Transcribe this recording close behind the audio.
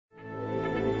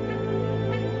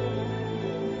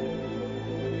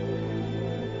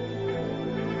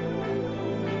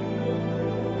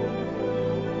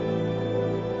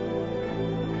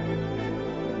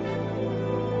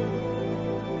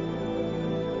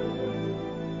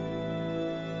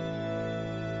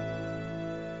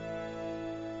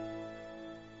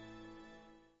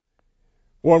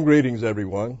Warm greetings,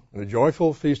 everyone, and a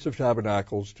joyful Feast of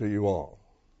Tabernacles to you all.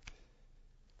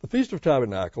 The Feast of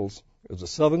Tabernacles is a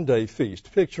 7-day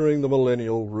feast picturing the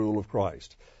millennial rule of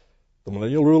Christ. The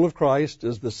millennial rule of Christ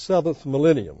is the 7th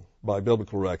millennium by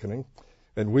biblical reckoning,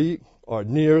 and we are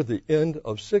near the end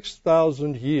of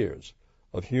 6,000 years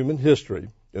of human history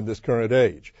in this current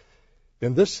age.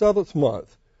 In this 7th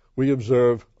month, we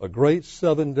observe a great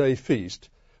 7-day feast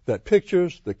that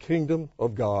pictures the kingdom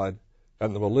of God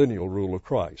and the millennial rule of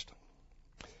Christ.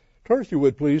 Turn, if you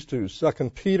would, please, to 2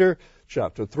 Peter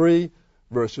chapter 3,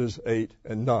 verses 8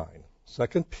 and 9.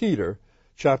 2 Peter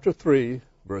chapter 3,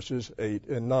 verses 8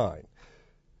 and 9.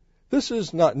 This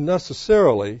is not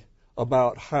necessarily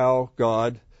about how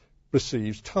God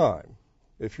receives time.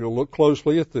 If you'll look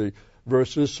closely at the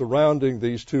verses surrounding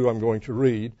these two I'm going to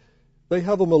read, they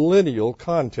have a millennial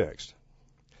context.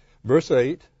 Verse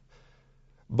 8,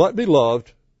 "But,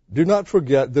 beloved, do not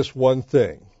forget this one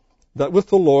thing, that with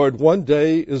the Lord 1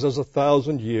 day is as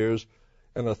 1,000 years,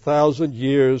 and 1,000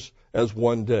 years as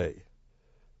 1 day.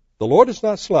 The Lord is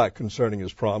not slack concerning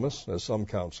his promise, as some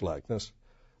count slackness,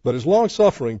 but is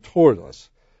longsuffering toward us,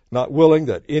 not willing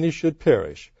that any should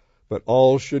perish, but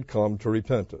all should come to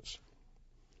repentance."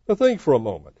 Now think for a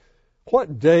moment.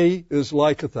 What day is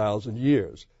like 1,000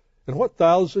 years? And what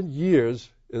 1,000 years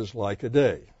is like a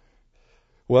day?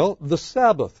 Well, the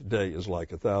Sabbath day is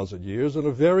like 1,000 years, and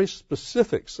a very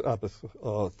specific Sabbath,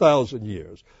 1,000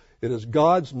 years. It is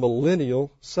God's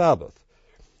millennial Sabbath.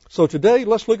 So today,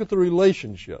 let's look at the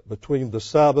relationship between the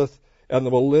Sabbath and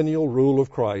the millennial rule of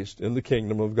Christ in the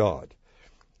kingdom of God.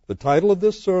 The title of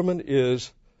this sermon is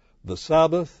The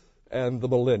Sabbath and the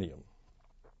Millennium.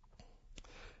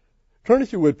 Turn,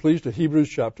 if you would, please, to Hebrews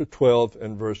chapter 12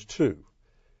 and verse 2.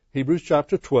 Hebrews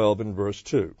chapter 12 and verse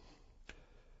 2.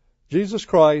 Jesus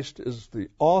Christ is the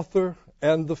author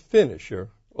and the finisher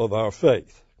of our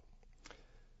faith.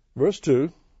 Verse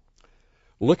 2,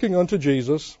 "Looking unto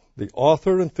Jesus, the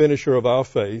author and finisher of our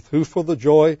faith, who for the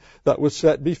joy that was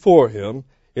set before him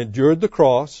endured the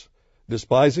cross,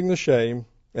 despising the shame,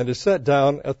 and is set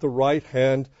down at the right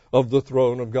hand of the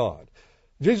throne of God."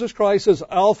 Jesus Christ is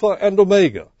Alpha and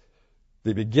Omega,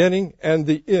 the beginning and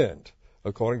the end,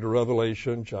 according to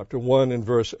Revelation chapter 1 and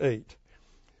verse 8.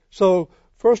 So,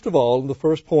 first of all, the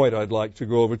first point I'd like to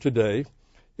go over today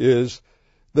is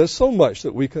there's so much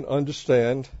that we can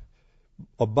understand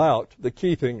about the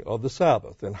keeping of the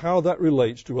Sabbath and how that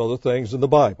relates to other things in the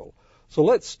Bible. So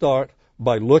let's start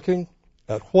by looking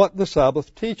at what the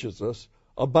Sabbath teaches us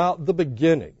about the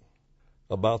beginning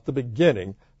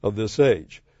of this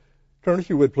age. Turn, if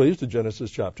you would, please, to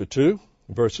Genesis chapter 2,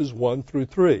 verses 1 through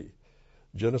 3.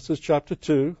 Genesis chapter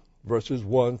 2, verses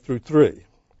 1 through 3.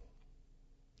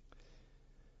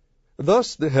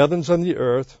 "Thus the heavens and the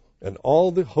earth and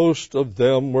all the host of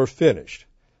them were finished.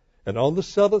 And on the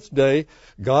 7th day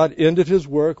God ended his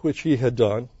work which he had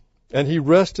done, and he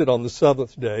rested on the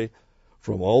 7th day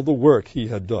from all the work he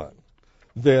had done.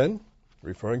 Then,"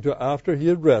 referring to after he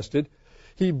had rested,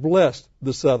 "he blessed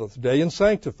the 7th day and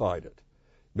sanctified it,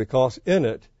 because in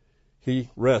it he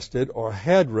rested or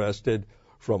had rested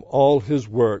from all his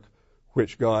work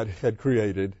which God had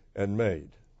created and made."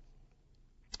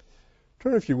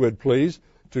 Turn, if you would, please,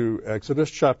 to Exodus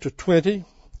chapter 20,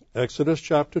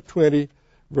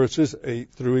 verses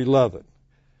 8 through 11.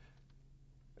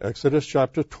 Exodus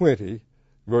chapter 20,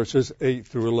 verses 8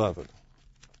 through 11.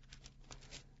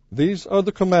 These are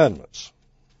the commandments.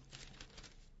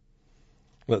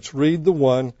 Let's read the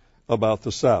one about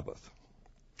the Sabbath.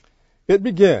 It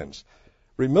begins,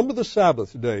 "Remember the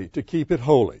Sabbath day to keep it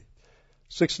holy.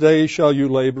 6 days shall you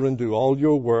labor and do all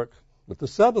your work, but the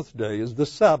 7th day is the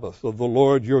Sabbath of the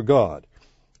Lord your God.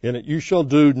 In it you shall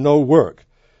do no work,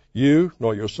 you,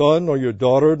 nor your son, nor your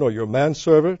daughter, nor your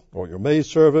manservant, nor your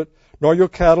maidservant, nor your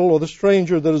cattle, or the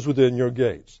stranger that is within your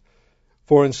gates.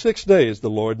 For in 6 days the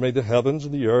Lord made the heavens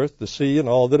and the earth, the sea, and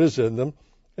all that is in them,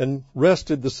 and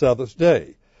rested the 7th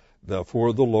day.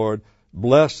 Therefore the Lord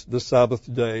blessed the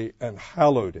Sabbath day and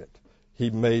hallowed it. He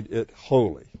made it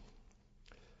holy."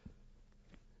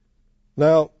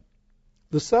 Now,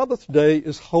 the Sabbath day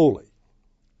is holy,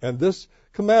 and this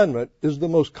commandment is the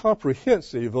most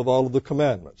comprehensive of all of the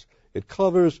commandments. It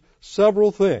covers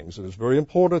several things, and it's very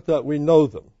important that we know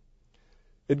them.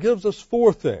 It gives us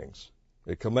 4 things.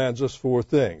 It commands us 4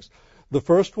 things. The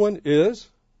first one is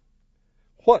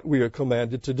what we are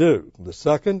commanded to do. The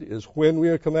second is when we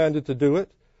are commanded to do it.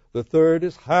 The third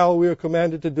is how we are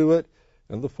commanded to do it.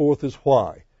 And the fourth is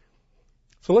why.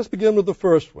 So let's begin with the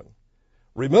first one.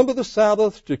 Remember the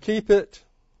Sabbath to keep it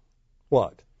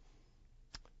what?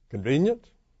 Convenient?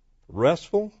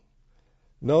 Restful?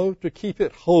 No, to keep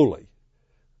it holy.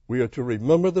 We are to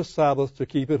remember the Sabbath to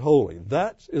keep it holy.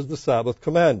 That is the Sabbath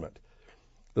commandment.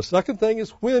 The second thing is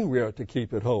when we are to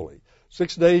keep it holy.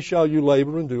 6 days shall you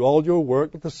labor and do all your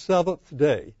work, but the seventh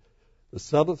day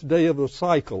of the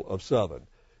cycle of 7,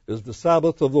 is the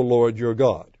Sabbath of the Lord your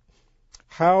God.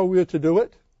 How are we to do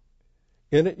it?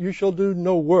 In it you shall do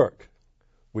no work.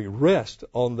 We rest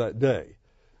on that day.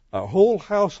 Our whole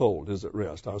household is at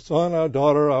rest. Our son, our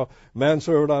daughter, our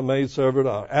manservant, our maidservant,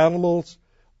 our animals,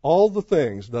 all the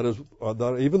things that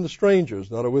even the strangers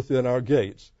that are within our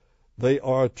gates, they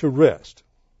are to rest.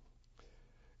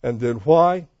 And then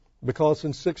why? Because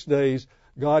in 6 days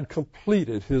God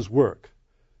completed his work,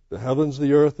 the heavens,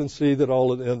 the earth, and sea that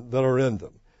are in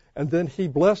them. And then he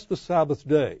blessed the Sabbath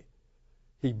day.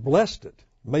 He blessed it,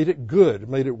 made it good,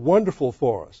 made it wonderful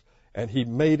for us, and he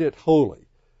made it holy.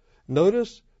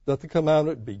 Notice that the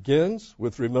commandment begins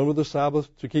with remember the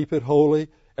Sabbath to keep it holy,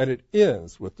 and it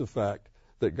ends with the fact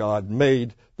that God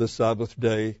made the Sabbath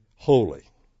day holy.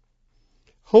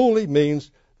 Holy means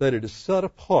that it is set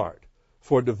apart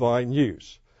for divine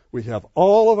use. We have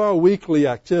all of our weekly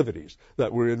activities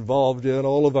that we're involved in,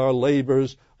 all of our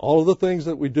labors, all of the things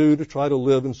that we do to try to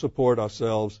live and support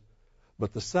ourselves.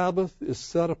 But the Sabbath is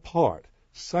set apart,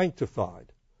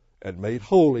 sanctified, and made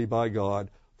holy by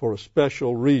God for a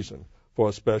special reason, for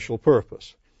a special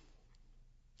purpose.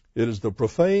 It is the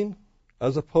profane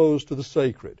as opposed to the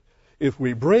sacred. If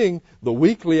we bring the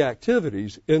weekly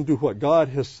activities into what God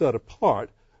has set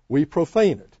apart, we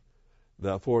profane it.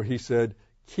 Therefore, he said,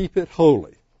 keep it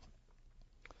holy.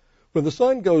 When the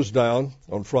sun goes down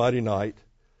on Friday night,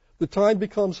 the time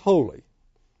becomes holy.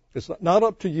 It's not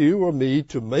up to you or me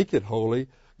to make it holy.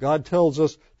 God tells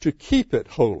us to keep it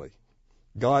holy.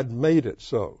 God made it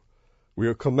so. We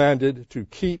are commanded to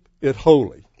keep it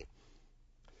holy.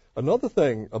 Another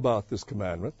thing about this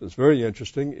commandment that's very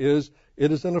interesting is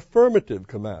it is an affirmative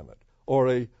commandment or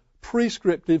a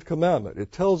prescriptive commandment.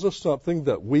 It tells us something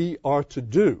that we are to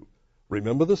do.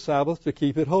 Remember the Sabbath to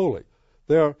keep it holy.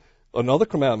 Another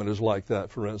commandment is like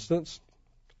that, for instance.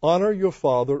 Honor your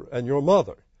father and your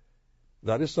mother.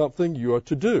 That is something you are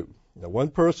to do. Now,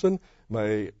 one person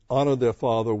may honor their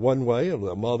father one way and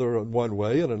their mother in one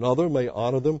way, and another may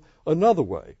honor them another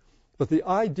way. But the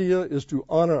idea is to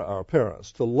honor our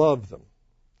parents, to love them.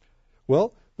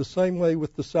 Well, the same way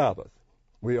with the Sabbath.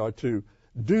 We are to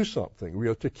do something. We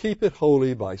are to keep it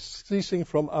holy by ceasing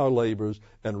from our labors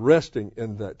and resting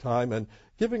in that time and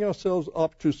giving ourselves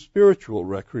up to spiritual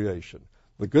recreation,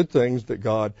 the good things that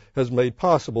God has made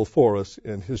possible for us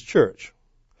in his church.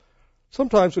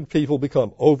 Sometimes when people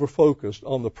become over-focused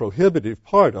on the prohibitive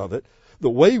part of it, the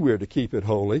way we're to keep it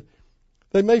holy,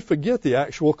 they may forget the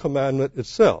actual commandment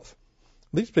itself.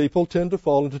 These people tend to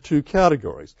fall into two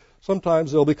categories.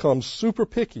 Sometimes they'll become super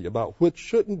picky about what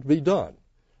shouldn't be done.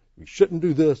 We shouldn't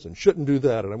do this and shouldn't do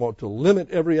that, and I want to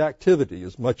limit every activity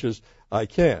as much as I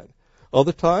can.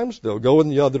 Other times they'll go in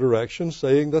the other direction,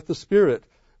 saying that the spirit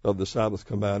of the Sabbath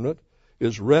commandment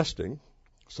is resting.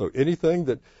 So anything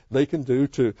that they can do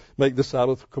to make the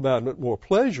Sabbath commandment more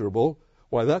pleasurable,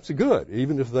 why, that's good,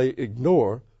 even if they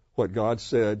ignore what God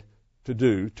said to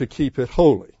do to keep it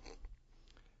holy.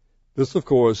 This, of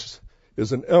course,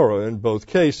 is an error in both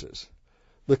cases.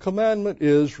 The commandment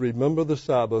is, remember the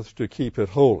Sabbath to keep it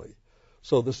holy.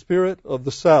 So the spirit of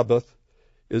the Sabbath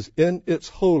is in its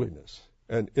holiness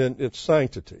and in its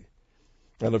sanctity.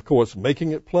 And, of course,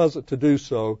 making it pleasant to do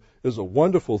so is a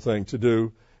wonderful thing to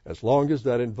do, as long as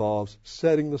that involves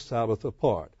setting the Sabbath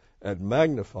apart and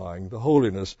magnifying the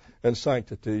holiness and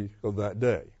sanctity of that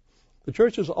day. The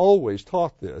church has always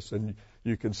taught this, and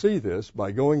you can see this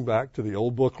by going back to the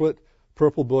old booklet,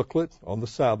 purple booklet on the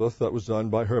Sabbath that was done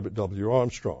by Herbert W.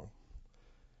 Armstrong.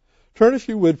 Turn, if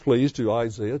you would, please, to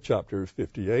Isaiah chapter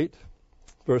 58,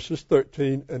 verses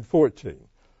 13 and 14.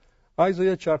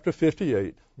 Isaiah chapter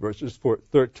 58, verses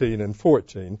 13 and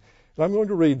 14. And I'm going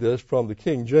to read this from the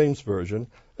King James Version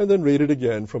and then read it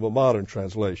again from a modern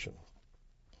translation.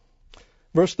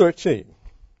 Verse 13.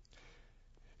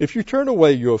 If you turn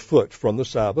away your foot from the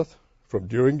Sabbath, from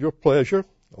doing your pleasure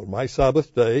on my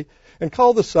Sabbath day, and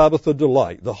call the Sabbath a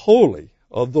delight, the holy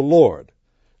of the Lord,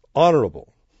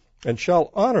 honorable, and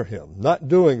shall honor him, not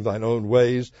doing thine own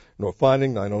ways, nor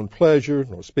finding thine own pleasure,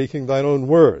 nor speaking thine own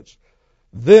words,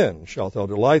 then shalt thou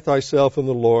delight thyself in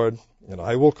the Lord, and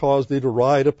I will cause thee to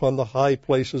ride upon the high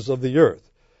places of the earth,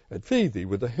 and feed thee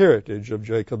with the heritage of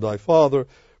Jacob thy father,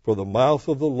 for the mouth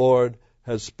of the Lord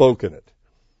has spoken it.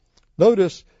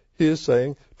 Notice he is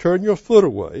saying, turn your foot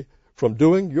away from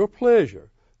doing your pleasure.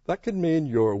 That could mean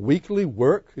your weekly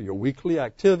work, your weekly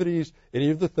activities, any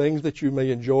of the things that you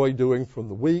may enjoy doing from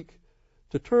the week,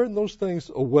 to turn those things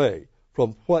away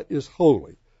from what is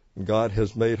holy, God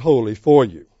has made holy for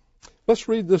you. Let's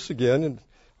read this again in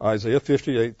Isaiah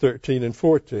 58:13 and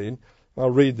 14. I'll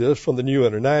read this from the New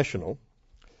International.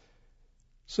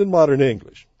 It's in modern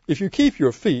English. If you keep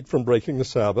your feet from breaking the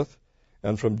Sabbath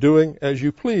and from doing as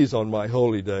you please on my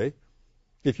holy day,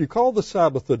 if you call the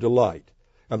Sabbath a delight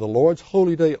and the Lord's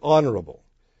holy day honorable,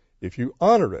 if you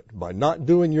honor it by not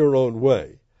doing your own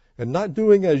way and not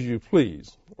doing as you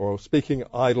please or speaking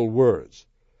idle words,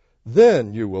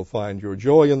 then you will find your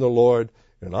joy in the Lord,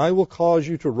 and I will cause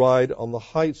you to ride on the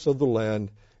heights of the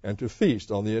land and to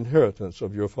feast on the inheritance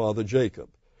of your father Jacob.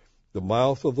 The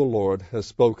mouth of the Lord has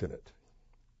spoken it.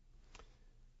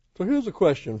 So here's a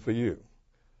question for you.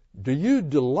 Do you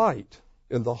delight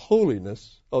in the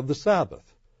holiness of the Sabbath?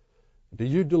 Do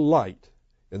you delight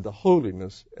in the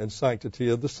holiness and sanctity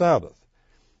of the Sabbath?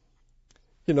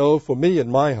 You know, for me in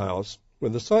my house,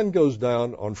 when the sun goes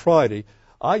down on Friday,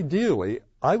 ideally,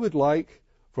 I would like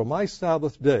for my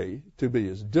Sabbath day to be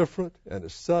as different and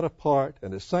as set apart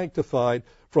and as sanctified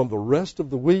from the rest of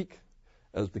the week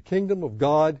as the kingdom of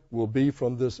God will be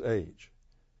from this age.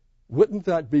 Wouldn't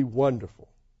that be wonderful?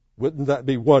 Wouldn't that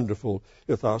be wonderful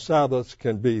if our Sabbaths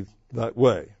can be that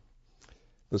way?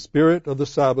 The spirit of the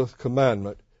Sabbath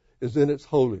commandment is in its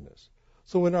holiness.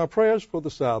 So in our prayers for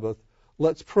the Sabbath,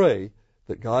 let's pray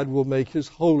that God will make his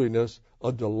holiness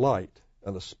a delight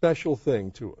and a special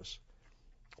thing to us.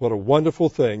 What a wonderful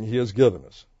thing he has given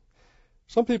us.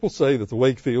 Some people say that the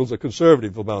Wakefields are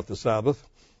conservative about the Sabbath.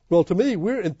 Well, to me,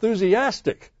 we're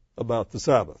enthusiastic about the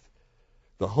Sabbath.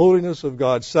 The holiness of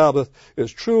God's Sabbath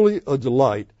is truly a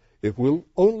delight if we'll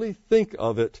only think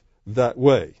of it that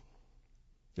way.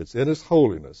 It's in his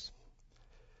holiness.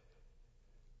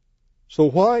 So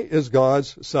why is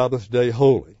God's Sabbath day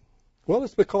holy? Well,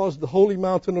 it's because the holy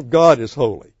mountain of God is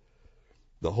holy.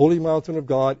 The holy mountain of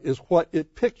God is what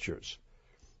it pictures,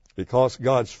 because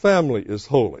God's family is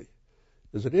holy.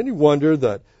 Is it any wonder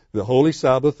that the holy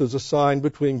Sabbath is a sign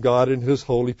between God and his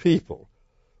holy people?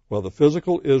 Well, the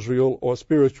physical Israel or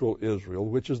spiritual Israel,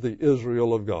 which is the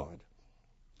Israel of God.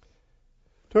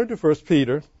 Turn to 1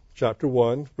 Peter chapter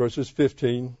 1, verses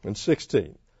 15 and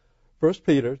 16. 1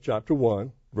 Peter chapter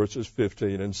 1, verses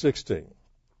 15 and 16.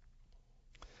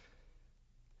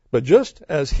 But just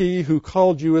as he who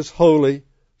called you is holy,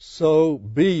 so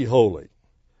be holy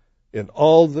in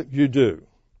all that you do.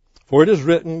 For it is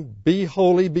written, be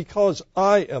holy because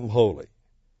I am holy.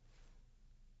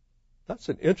 That's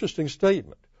an interesting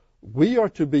statement. We are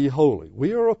to be holy.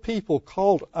 We are a people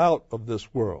called out of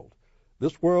this world.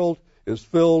 This world is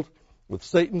filled with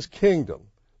Satan's kingdom,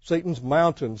 Satan's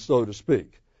mountain, so to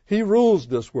speak. He rules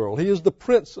this world. He is the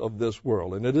prince of this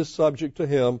world, and it is subject to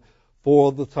him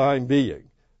for the time being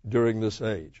during this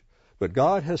age. But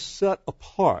God has set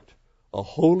apart a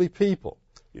holy people.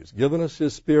 He's given us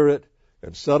his Spirit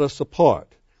and set us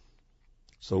apart.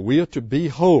 So we are to be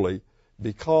holy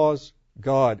because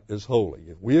God is holy.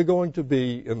 If we are going to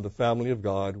be in the family of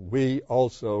God, we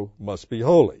also must be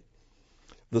holy.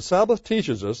 The Sabbath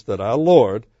teaches us that our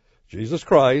Lord, Jesus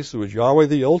Christ, who is Yahweh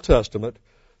the Old Testament,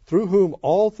 through whom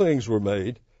all things were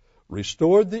made,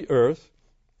 restored the earth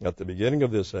at the beginning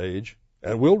of this age,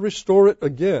 and will restore it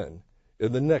again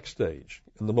in the next age,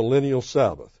 in the millennial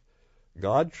Sabbath.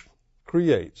 God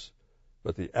creates,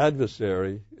 but the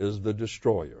adversary is the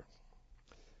destroyer.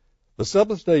 The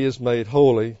seventh day is made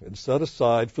holy and set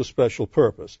aside for special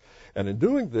purpose. And in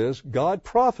doing this, God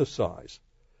prophesies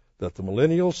that the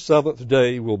millennial seventh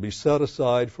day will be set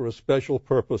aside for a special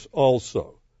purpose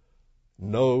also.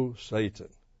 No Satan.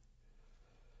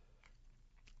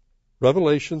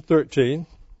 Revelation 13,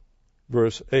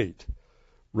 verse 8.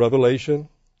 Revelation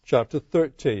chapter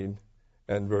 13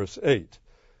 and verse 8.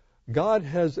 God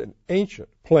has an ancient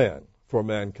plan for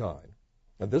mankind,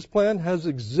 and this plan has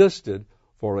existed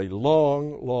for a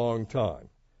long, long time.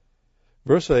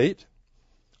 Verse 8,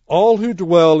 all who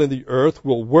dwell in the earth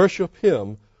will worship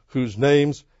him whose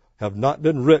names have not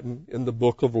been written in the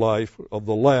book of life of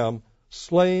the Lamb,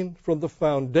 slain from the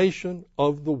foundation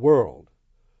of the world.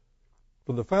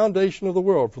 From the foundation of the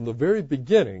world, from the very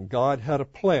beginning, God had a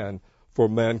plan for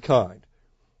mankind.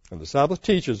 And the Sabbath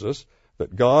teaches us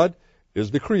that God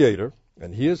is the creator,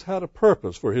 and he has had a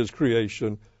purpose for his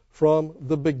creation from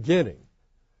the beginning.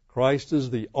 Christ is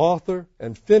the author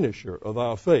and finisher of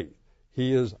our faith.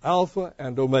 He is Alpha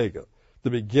and Omega, the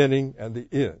beginning and the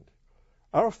end.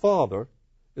 Our Father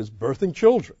is birthing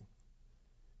children.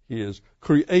 He is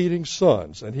creating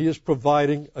sons, and he is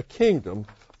providing a kingdom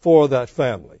for that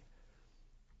family.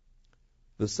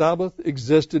 The Sabbath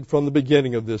existed from the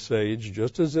beginning of this age,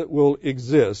 just as it will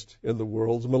exist in the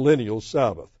world's millennial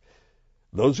Sabbath.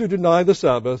 Those who deny the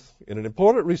Sabbath, in an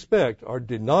important respect, are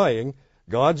denying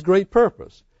God's great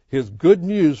purpose. His good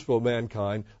news for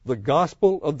mankind, the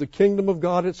gospel of the kingdom of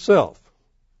God itself.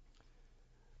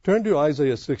 Turn to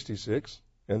Isaiah 66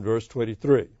 and verse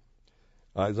 23.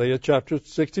 Isaiah chapter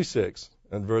 66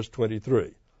 and verse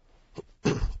 23.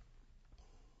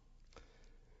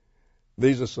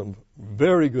 These are some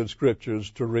very good scriptures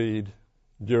to read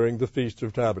during the Feast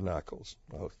of Tabernacles.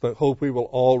 I hope we will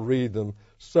all read them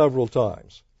several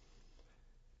times.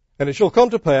 And it shall come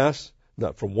to pass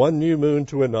that from one new moon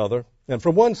to another, and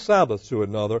from one Sabbath to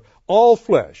another, all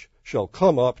flesh shall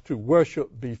come up to worship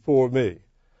before me.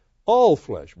 All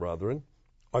flesh, brethren,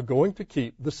 are going to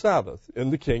keep the Sabbath in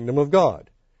the kingdom of God.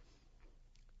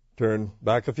 Turn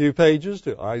back a few pages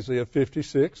to Isaiah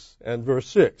 56 and verse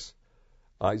 6.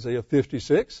 Isaiah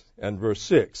 56 and verse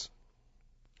 6.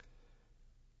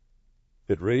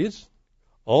 It reads,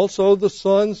 Also the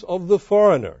sons of the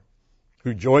foreigner,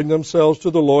 who join themselves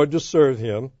to the Lord to serve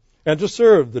him, and to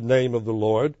serve the name of the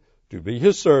Lord, to be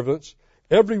his servants,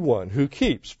 everyone who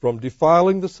keeps from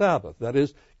defiling the Sabbath, that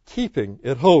is, keeping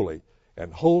it holy,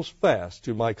 and holds fast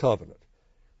to my covenant.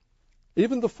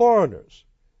 Even the foreigners,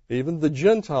 even the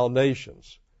Gentile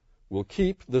nations, will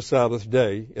keep the Sabbath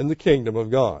day in the kingdom of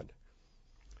God.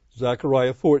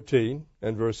 Zechariah 14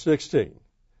 and verse 16.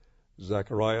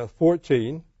 Zechariah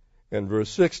 14 and verse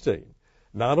 16.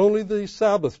 Not only the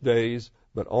Sabbath days,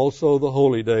 but also the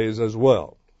holy days as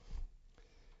well.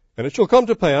 And it shall come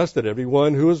to pass that every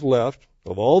one who is left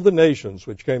of all the nations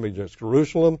which came against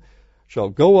Jerusalem shall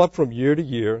go up from year to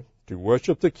year to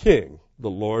worship the King, the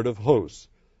Lord of hosts,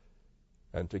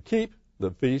 and to keep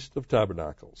the Feast of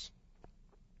Tabernacles.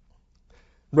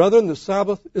 Brethren, the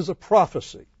Sabbath is a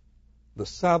prophecy. The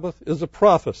Sabbath is a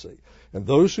prophecy. And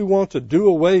those who want to do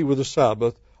away with the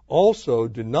Sabbath also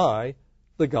deny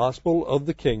the gospel of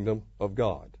the kingdom of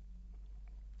God.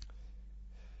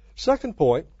 Second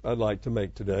point I'd like to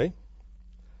make today.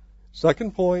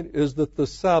 Second point is that the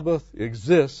Sabbath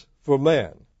exists for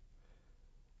man,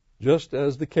 just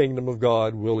as the kingdom of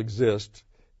God will exist,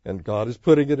 and God is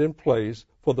putting it in place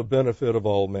for the benefit of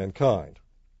all mankind.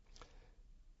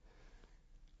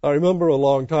 I remember a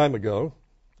long time ago,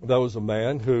 there was a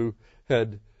man who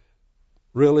had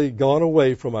really gone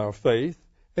away from our faith,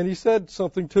 and he said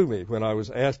something to me when I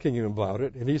was asking him about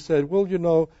it, and he said, well, you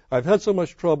know, I've had so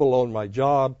much trouble on my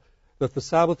job that the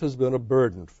Sabbath has been a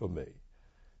burden for me.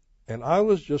 And I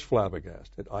was just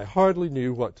flabbergasted. I hardly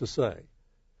knew what to say.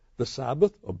 The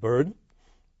Sabbath, a burden?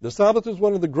 The Sabbath is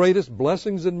one of the greatest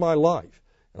blessings in my life,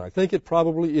 and I think it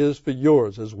probably is for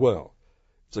yours as well.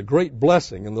 It's a great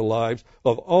blessing in the lives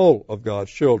of all of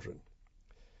God's children.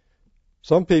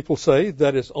 Some people say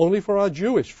that it's only for our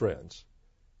Jewish friends.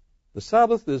 The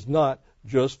Sabbath is not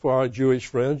just for our Jewish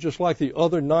friends, just like the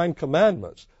other 9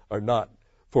 commandments are not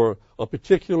for a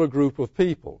particular group of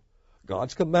people.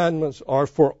 God's commandments are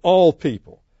for all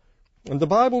people. And the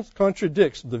Bible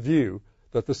contradicts the view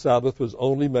that the Sabbath was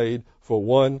only made for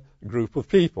one group of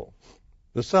people.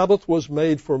 The Sabbath was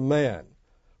made for man,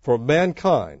 for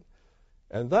mankind.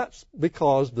 And that's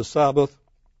because the Sabbath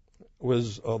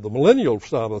was, the millennial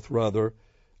Sabbath rather,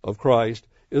 of Christ,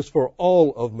 is for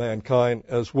all of mankind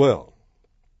as well.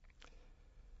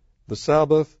 The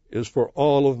Sabbath is for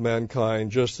all of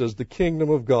mankind, just as the kingdom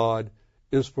of God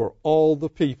is for all the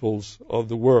peoples of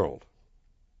the world.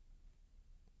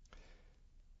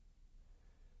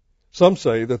 Some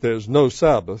say that there's no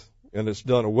Sabbath and it's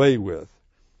done away with.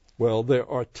 Well, there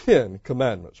are 10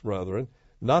 commandments, brethren,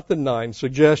 not the 9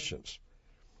 suggestions.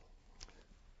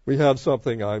 We have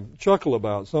something I chuckle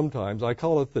about sometimes. I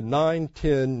call it the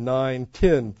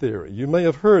 9-10-9-10 theory. You may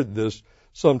have heard this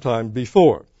sometime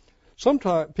before.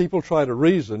 Sometimes people try to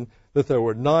reason that there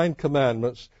were 9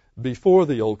 commandments before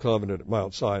the Old Covenant at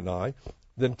Mount Sinai,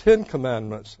 then 10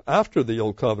 commandments after the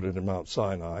Old Covenant at Mount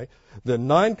Sinai, then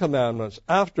 9 commandments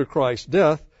after Christ's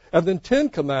death, and then 10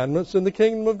 commandments in the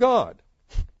kingdom of God.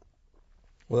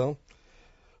 Well,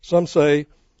 some say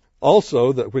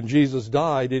also that when Jesus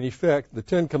died, in effect, the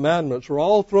 10 commandments were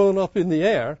all thrown up in the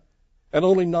air, and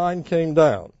only 9 came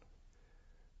down.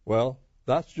 Well,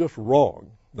 that's just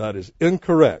wrong. That is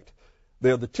incorrect. They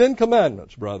are the 10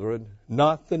 commandments, brethren,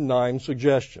 not the 9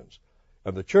 suggestions.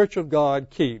 And the Church of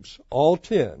God keeps all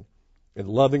 10 in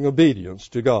loving obedience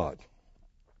to God.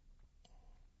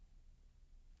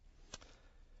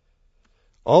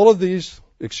 All of these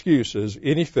excuses,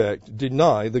 in effect,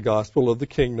 deny the gospel of the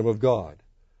kingdom of God,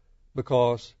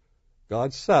 because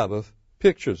God's Sabbath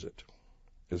pictures it.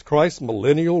 Is Christ's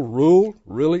millennial rule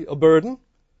really a burden?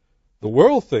 The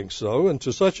world thinks so, and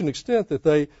to such an extent that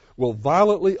they will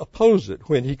violently oppose it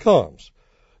when he comes.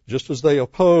 Just as they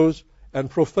oppose and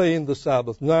profane the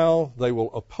Sabbath now, they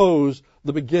will oppose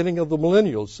the beginning of the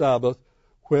millennial Sabbath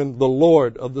when the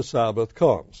Lord of the Sabbath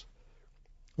comes.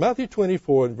 Matthew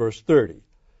 24 and verse 30.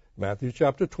 Matthew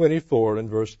chapter 24 and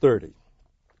verse 30.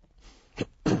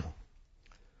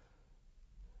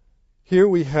 Here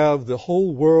we have the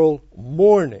whole world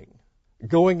mourning,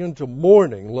 going into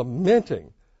mourning,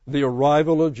 lamenting the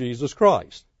arrival of Jesus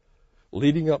Christ.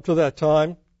 Leading up to that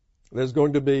time, there's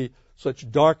going to be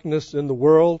such darkness in the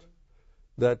world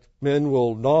that men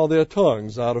will gnaw their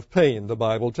tongues out of pain, the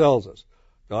Bible tells us.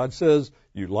 God says,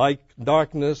 you like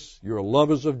darkness, you're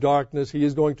lovers of darkness, He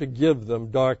is going to give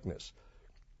them darkness.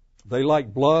 They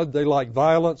like blood, they like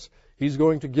violence, He's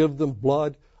going to give them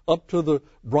blood up to the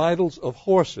bridles of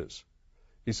horses.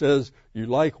 He says, you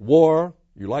like war,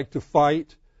 you like to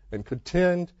fight and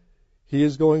contend, He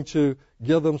is going to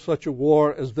give them such a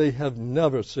war as they have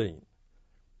never seen.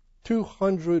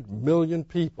 200 million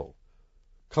people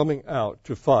coming out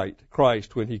to fight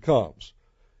Christ when He comes.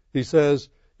 He says,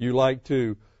 you like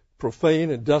to profane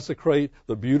and desecrate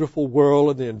the beautiful world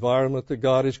and the environment that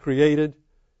God has created.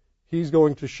 He's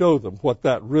going to show them what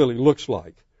that really looks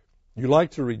like. You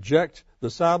like to reject the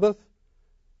Sabbath?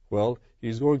 Well,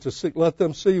 He's going to let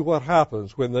them see what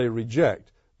happens when they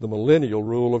reject the millennial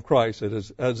rule of Christ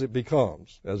as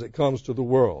it comes to the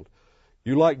world.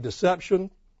 You like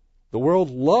deception? The world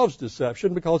loves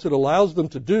deception because it allows them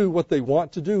to do what they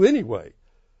want to do anyway.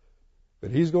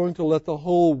 But He's going to let the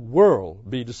whole world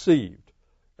be deceived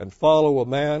and follow a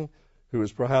man who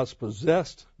is perhaps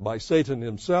possessed by Satan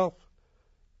himself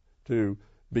to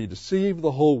be deceived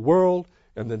the whole world,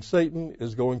 and then Satan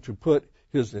is going to put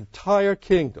his entire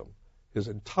kingdom, his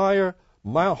entire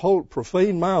whole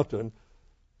profane mountain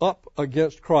up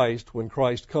against Christ when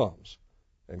Christ comes.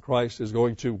 And Christ is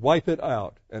going to wipe it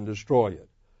out and destroy it.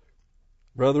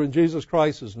 Brethren, Jesus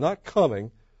Christ is not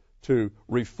coming to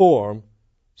reform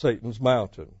Satan's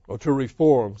mountain or to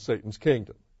reform Satan's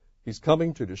kingdom. He's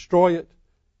coming to destroy it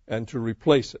and to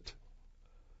replace it.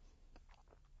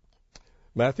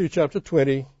 Matthew chapter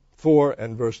 24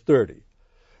 and verse 30.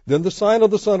 Then the sign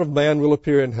of the Son of Man will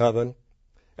appear in heaven,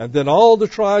 and then all the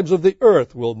tribes of the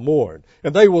earth will mourn,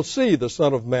 and they will see the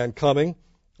Son of Man coming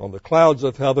on the clouds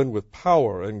of heaven with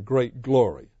power and great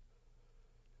glory.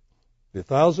 The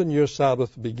 1,000-year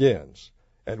Sabbath begins,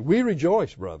 and we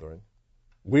rejoice, brethren.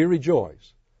 We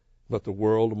rejoice, but the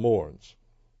world mourns.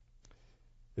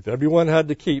 If everyone had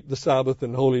to keep the Sabbath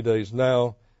and holy days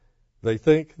now, they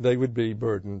think they would be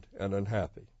burdened and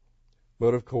unhappy.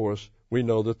 But of course, we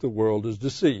know that the world is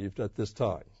deceived at this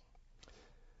time.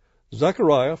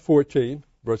 Zechariah 14,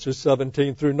 verses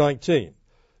 17 through 19.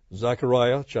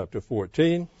 Zechariah chapter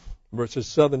 14, verses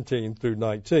 17 through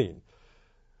 19.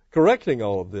 Correcting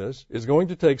all of this is going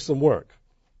to take some work.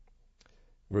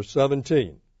 Verse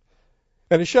 17.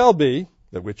 And it shall be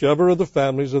that whichever of the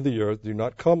families of the earth do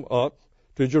not come up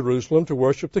to Jerusalem to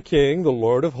worship the King, the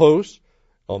Lord of hosts,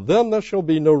 on them there shall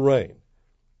be no rain.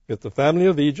 If the family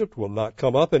of Egypt will not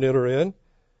come up and enter in,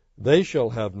 they shall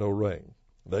have no rain.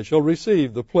 They shall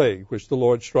receive the plague which the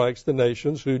Lord strikes the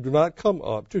nations who do not come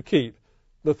up to keep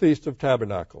the Feast of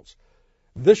Tabernacles.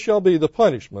 This shall be the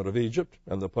punishment of Egypt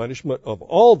and the punishment of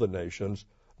all the nations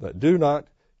that do not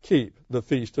keep the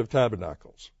Feast of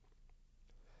Tabernacles.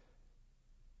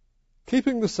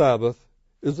 Keeping the Sabbath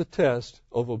is a test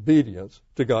of obedience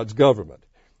to God's government.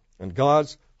 And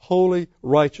God's holy,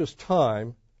 righteous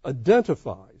time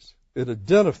identifies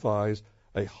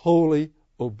a holy,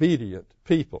 obedient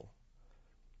people.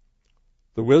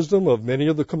 The wisdom of many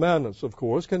of the commandments, of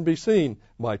course, can be seen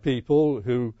by people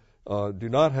who do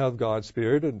not have God's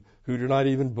Spirit and who do not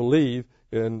even believe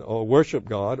in or worship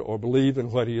God or believe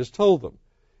in what He has told them.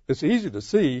 It's easy to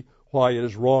see why it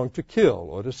is wrong to kill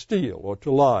or to steal or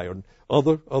to lie or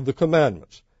other of the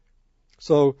commandments.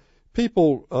 So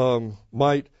people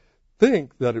might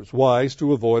think that it's wise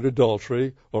to avoid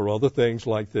adultery or other things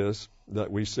like this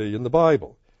that we see in the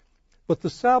Bible. But the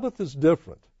Sabbath is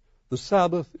different. The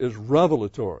Sabbath is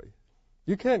revelatory.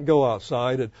 You can't go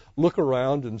outside and look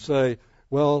around and say,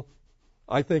 well,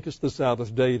 I think it's the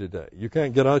Sabbath day today. You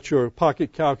can't get out your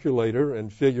pocket calculator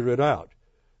and figure it out.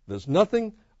 There's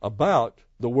nothing about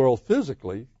the world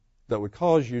physically that would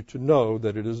cause you to know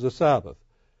that it is the Sabbath.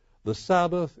 The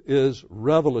Sabbath is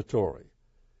revelatory.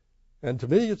 And to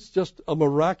me, it's just a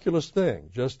miraculous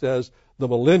thing, just as the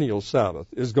millennial Sabbath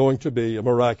is going to be a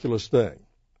miraculous thing.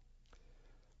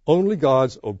 Only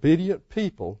God's obedient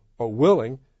people are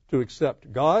willing to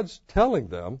accept God's telling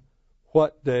them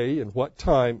what day and what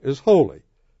time is holy.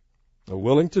 They're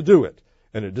willing to do it,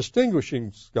 and it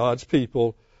distinguishes God's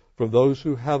people from those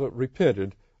who haven't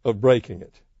repented of breaking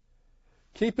it.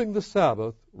 Keeping the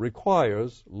Sabbath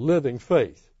requires living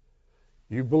faith.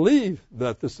 You believe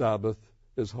that the Sabbath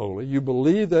is holy. You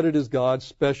believe that it is God's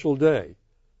special day.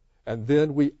 And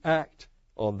then we act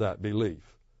on that belief.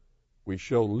 We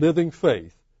show living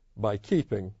faith by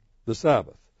keeping the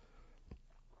Sabbath.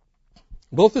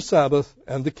 Both the Sabbath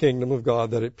and the kingdom of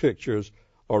God that it pictures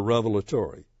are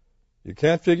revelatory. You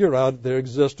can't figure out their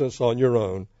existence on your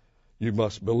own. You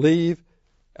must believe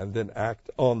and then act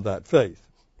on that faith.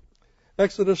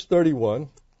 Exodus 31,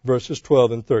 verses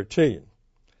 12 and 13.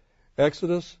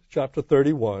 Exodus chapter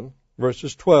 31,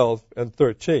 verses 12 and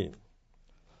 13.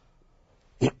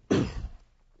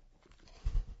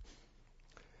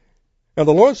 And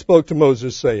the Lord spoke to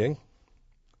Moses, saying,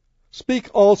 Speak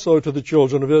also to the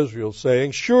children of Israel,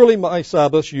 saying, Surely my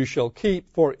Sabbaths you shall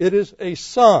keep, for it is a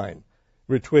sign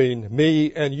between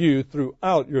me and you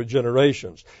throughout your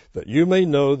generations, that you may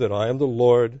know that I am the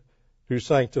Lord who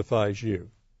sanctifies you.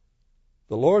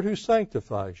 The Lord who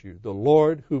sanctifies you, the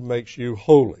Lord who makes you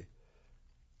holy.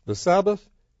 The Sabbath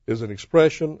is an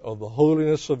expression of the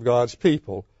holiness of God's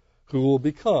people who will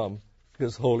become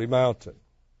his holy mountain.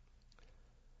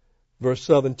 Verse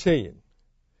 17.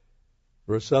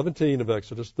 Verse 17 of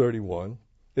Exodus 31.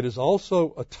 It is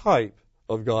also a type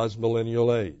of God's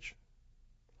millennial age.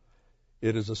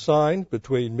 It is a sign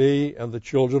between me and the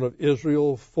children of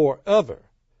Israel forever.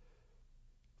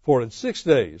 For in 6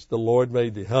 days the Lord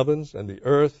made the heavens and the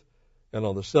earth, and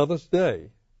on the seventh day,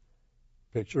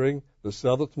 picturing the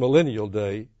seventh millennial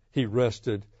day, he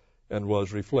rested and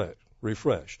was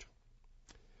refreshed.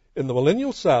 In the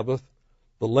millennial Sabbath,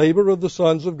 the labor of the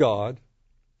sons of God,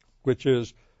 which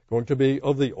is going to be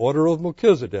of the order of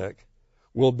Melchizedek,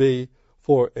 will be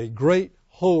for a great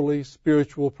holy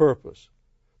spiritual purpose.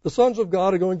 The sons of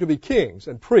God are going to be kings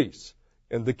and priests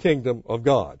in the kingdom of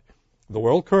God. The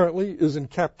world currently is in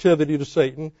captivity to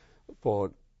Satan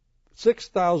for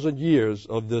 6,000 years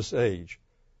of this age.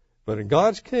 But in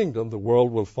God's kingdom, the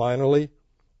world will finally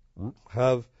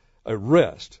have a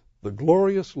rest, the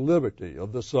glorious liberty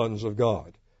of the sons of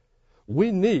God.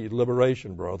 We need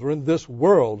liberation, brethren. This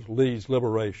world needs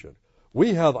liberation.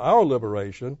 We have our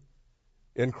liberation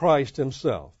in Christ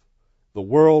himself. The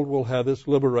world will have its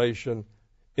liberation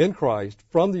in Christ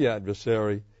from the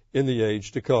adversary in the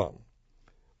age to come.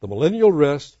 The millennial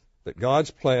rest that God's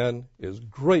plan is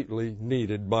greatly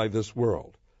needed by this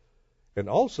world. And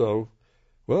also,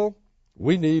 well,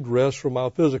 we need rest from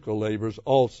our physical labors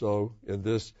also in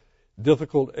this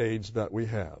difficult age that we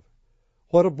have.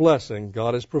 What a blessing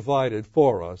God has provided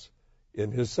for us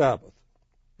in his Sabbath.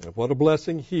 And what a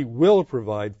blessing he will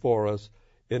provide for us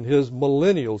in his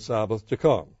millennial Sabbath to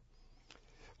come.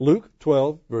 Luke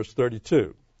 12, verse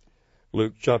 32.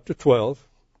 Luke chapter 12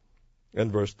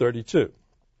 and verse 32.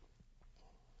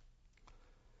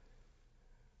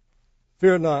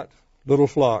 Fear not, little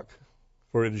flock,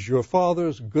 for it is your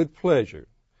Father's good pleasure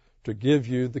to give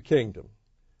you the kingdom.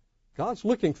 God's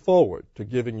looking forward to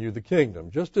giving you the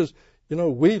kingdom, just as,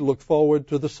 we look forward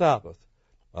to the Sabbath.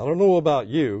 I don't know about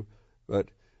you, but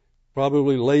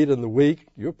probably late in the week,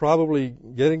 you're probably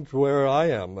getting to where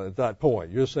I am at that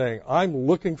point. You're saying, I'm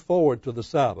looking forward to the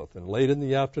Sabbath. And late in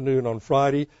the afternoon on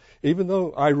Friday, even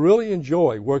though I really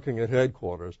enjoy working at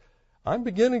headquarters, I'm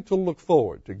beginning to look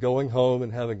forward to going home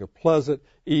and having a pleasant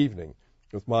evening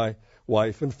with my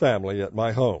wife and family at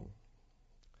my home.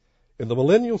 In the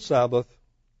millennial Sabbath,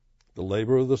 the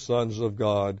labor of the sons of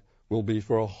God will be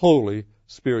for a holy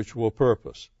spiritual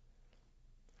purpose.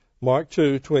 Mark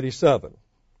 2:27.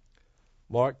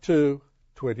 Mark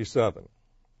 2:27.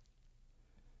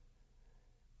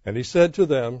 And he said to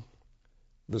them,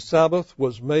 the Sabbath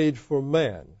was made for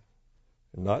man,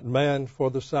 and not man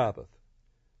for the Sabbath.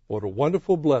 What a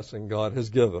wonderful blessing God has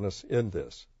given us in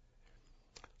this.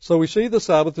 So we see the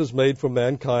Sabbath is made for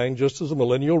mankind, just as the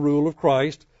millennial rule of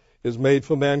Christ is made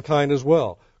for mankind as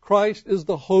well. Christ is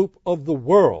the hope of the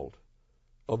world,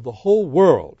 of the whole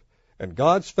world, and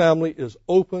God's family is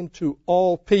open to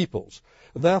all peoples.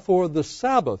 Therefore, the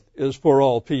Sabbath is for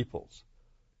all peoples.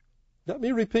 Let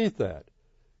me repeat that.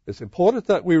 It's important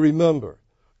that we remember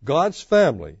God's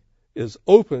family is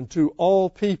open to all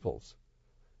peoples,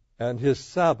 and his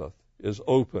Sabbath is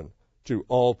open to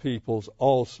all peoples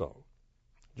also,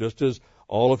 just as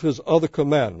all of his other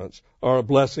commandments are a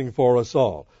blessing for us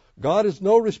all. God is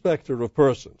no respecter of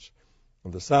persons,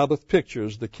 and the Sabbath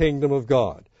pictures the kingdom of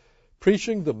God.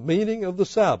 Preaching the meaning of the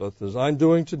Sabbath, as I'm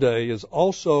doing today, is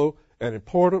also an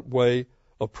important way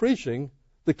of preaching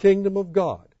the kingdom of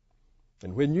God.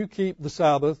 And when you keep the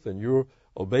Sabbath and you're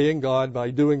obeying God by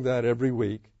doing that every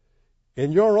week,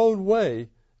 in your own way,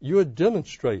 you're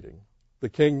demonstrating the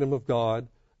kingdom of God,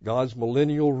 God's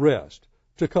millennial rest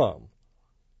to come.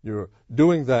 You're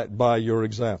doing that by your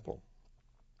example.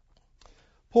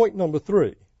 Point number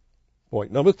three.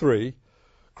 Point number three,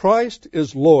 Christ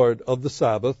is Lord of the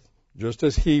Sabbath, just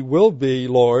as he will be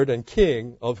Lord and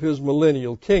King of his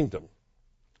millennial kingdom.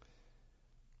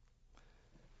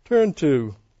 Turn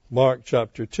to Mark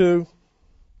chapter 2,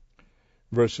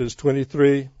 verses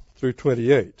 23 through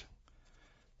 28.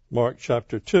 Mark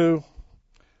chapter 2,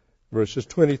 verses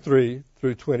 23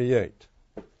 through 28.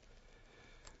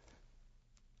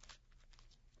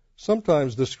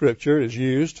 Sometimes the scripture is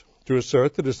used to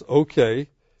assert that it's okay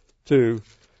to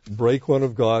break one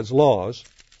of God's laws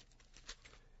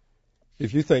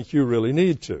if you think you really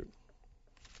need to.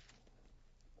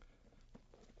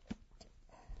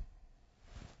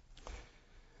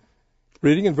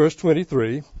 Reading in verse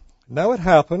 23, now it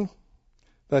happened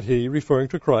that he, referring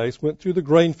to Christ, went through the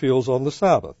grain fields on the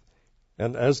Sabbath.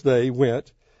 And as they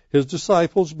went, his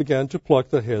disciples began to pluck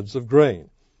the heads of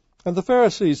grain. And the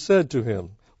Pharisees said to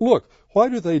him, look, why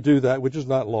do they do that which is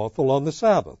not lawful on the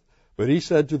Sabbath? But he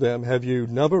said to them, have you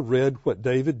never read what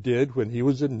David did when he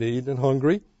was in need and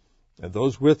hungry, and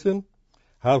those with him?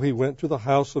 How he went to the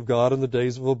house of God in the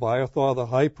days of Abiathar the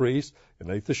high priest, and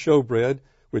ate the showbread,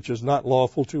 which is not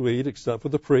lawful to eat except for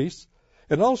the priests,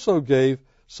 and also gave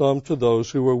some to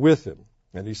those who were with him.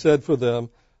 And he said for them,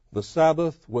 the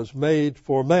Sabbath was made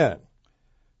for man,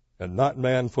 and not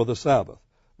man for the Sabbath.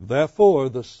 Therefore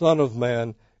the Son of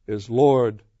Man is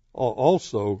Lord,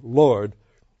 also Lord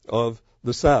of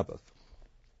the Sabbath.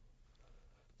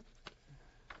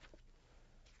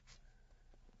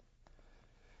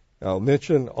 I'll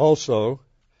mention also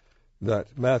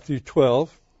that Matthew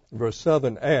 12, verse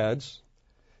 7 adds,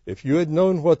 if you had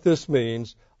known what this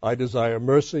means, I desire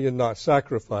mercy and not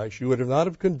sacrifice, you would not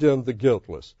have condemned the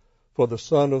guiltless, for the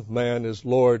Son of Man is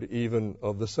Lord even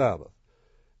of the Sabbath.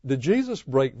 Did Jesus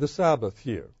break the Sabbath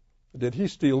here? Did he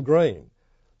steal grain?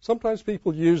 Sometimes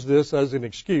people use this as an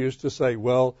excuse to say,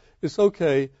 well, it's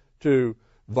okay to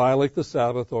violate the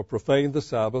Sabbath or profane the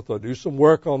Sabbath or do some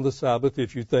work on the Sabbath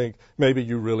if you think maybe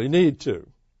you really need to.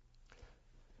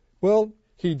 Well,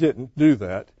 he didn't do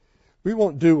that. We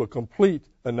won't do a complete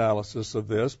analysis of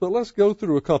this, but let's go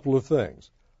through a couple of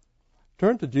things.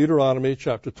 Turn to Deuteronomy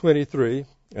chapter 23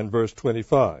 and verse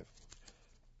 25.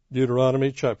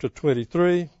 Deuteronomy chapter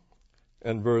 23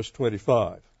 and verse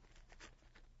 25.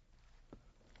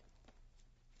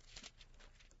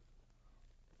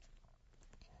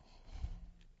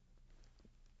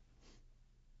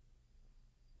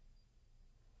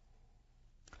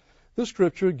 This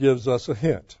scripture gives us a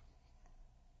hint.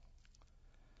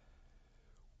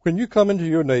 When you come into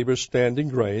your neighbor's standing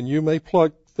grain, you may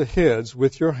pluck the heads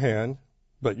with your hand,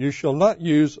 but you shall not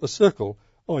use a sickle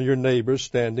on your neighbor's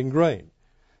standing grain.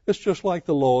 It's just like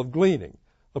the law of gleaning.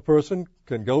 A person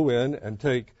can go in and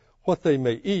take what they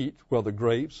may eat, whether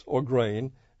grapes or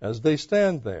grain, as they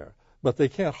stand there, but they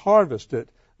can't harvest it.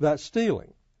 That's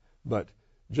stealing. But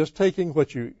just taking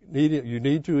what you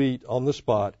need to eat on the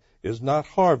spot is not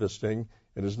harvesting,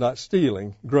 it is not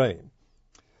stealing grain.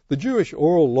 The Jewish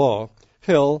oral law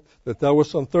held that there were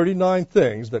some 39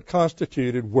 things that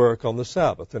constituted work on the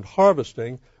Sabbath, and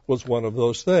harvesting was one of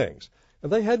those things.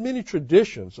 And they had many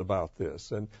traditions about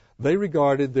this, and they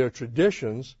regarded their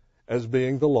traditions as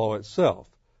being the law itself.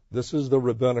 This is the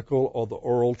rabbinical or the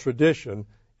oral tradition,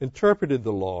 interpreted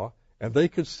the law, and they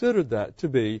considered that to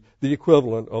be the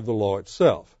equivalent of the law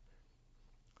itself.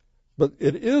 But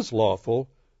it is lawful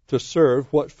to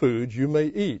serve what food you may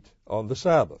eat on the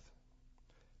Sabbath.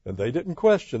 And they didn't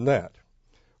question that.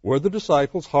 Were the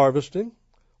disciples harvesting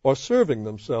or serving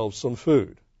themselves some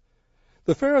food?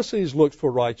 The Pharisees looked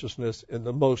for righteousness in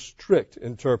the most strict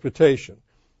interpretation,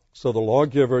 so the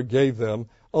lawgiver gave them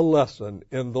a lesson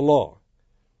in the law.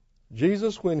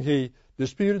 Jesus, when he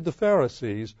disputed the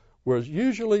Pharisees, was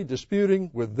usually disputing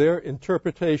with their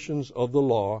interpretations of the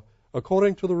law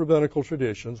according to the rabbinical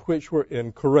traditions, which were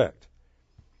incorrect.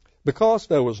 Because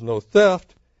there was no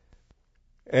theft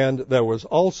and there was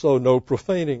also no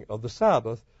profaning of the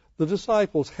Sabbath, the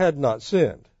disciples had not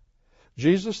sinned.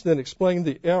 Jesus then explained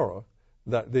the error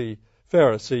that the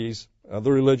Pharisees and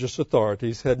the religious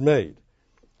authorities had made.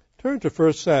 Turn to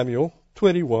 1 Samuel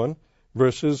 21,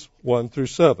 verses 1 through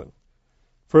 7.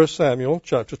 1 Samuel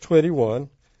chapter 21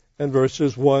 and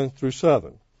verses 1 through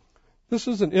 7. This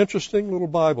is an interesting little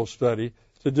Bible study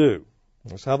to do.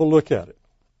 Let's have a look at it.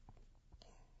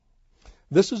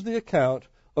 This is the account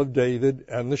of David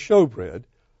and the showbread,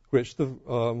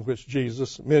 which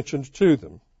Jesus mentioned to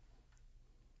them.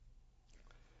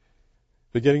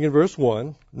 Beginning in verse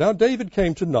 1, Now David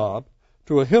came to Nob,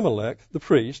 to Ahimelech the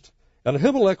priest, and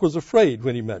Ahimelech was afraid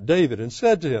when he met David, and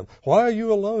said to him, Why are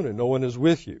you alone, and no one is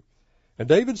with you? And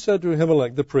David said to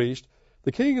Ahimelech the priest,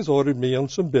 The king has ordered me on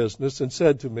some business, and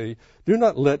said to me, Do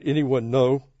not let anyone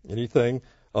know anything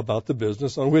about the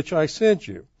business on which I sent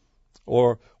you,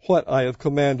 or what I have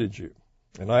commanded you.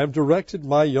 And I have directed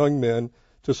my young men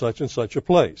to such and such a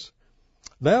place.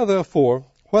 Now, therefore,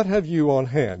 what have you on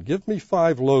hand? Give me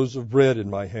 5 loaves of bread in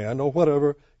my hand, or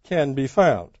whatever can be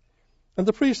found. And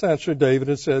the priest answered David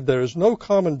and said, There is no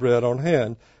common bread on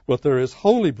hand, but there is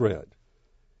holy bread.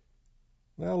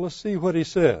 Now let's see what he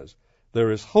says.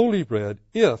 There is holy bread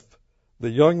if the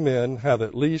young men have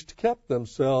at least kept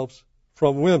themselves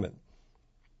from women.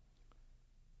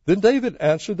 Then David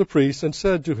answered the priest and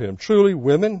said to him, Truly,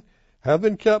 women have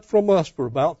been kept from us for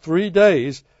about 3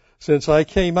 days since I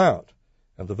came out.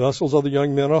 And the vessels of the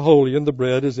young men are holy, and the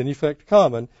bread is in effect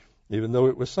common, even though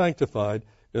it was sanctified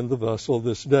in the vessel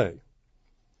this day.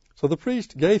 So the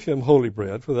priest gave him holy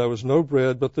bread, for there was no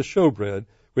bread but the showbread,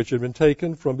 which had been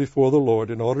taken from before the Lord,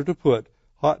 in order to put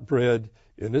hot bread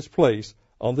in its place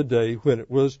on the day when it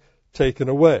was taken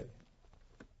away.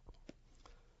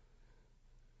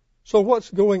 So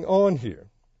what's going on here?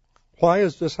 Why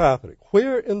is this happening?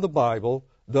 Where in the Bible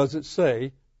does it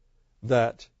say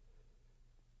that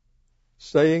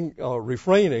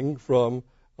refraining from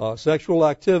sexual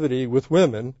activity with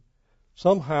women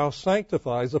somehow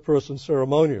sanctifies a person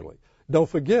ceremonially? Don't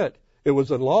forget, it was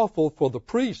unlawful for the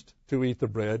priest to eat the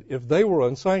bread if they were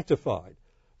unsanctified.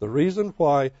 The reason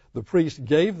why the priest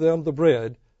gave them the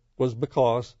bread was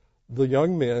because the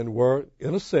young men were,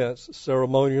 in a sense,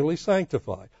 ceremonially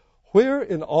sanctified. Where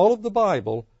in all of the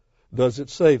Bible does it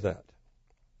say that?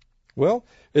 Well,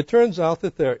 it turns out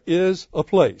that there is a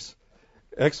place.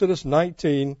 Exodus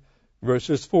 19,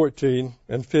 verses 14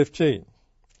 and 15.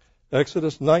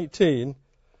 Exodus 19,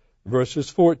 verses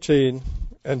 14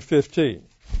 and 15.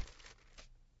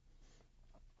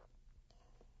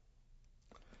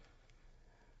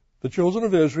 The children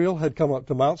of Israel had come up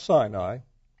to Mount Sinai,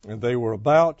 and they were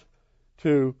about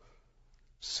to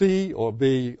see or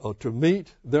to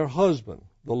meet their husband,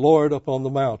 the Lord, upon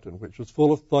the mountain, which was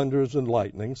full of thunders and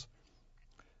lightnings.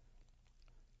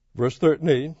 Verse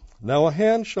 13.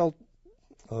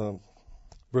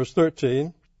 Verse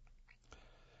 13.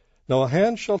 Now a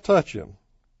hand shall touch him,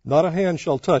 not a hand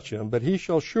shall touch him, but he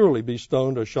shall surely be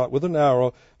stoned or shot with an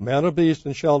arrow, man or beast,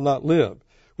 and shall not live.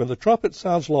 When the trumpet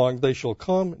sounds long, they shall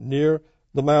come near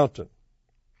the mountain.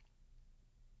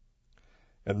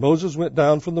 And Moses went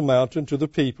down from the mountain to the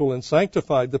people and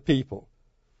sanctified the people.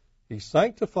 He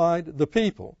sanctified the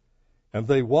people, and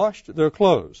they washed their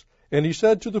clothes. And he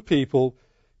said to the people,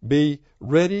 Be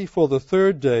ready for the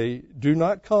 3rd day. Do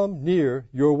not come near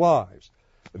your wives.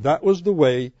 That was the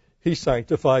way he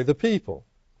sanctified the people.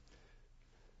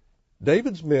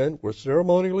 David's men were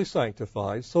ceremonially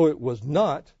sanctified, so it was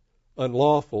not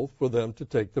unlawful for them to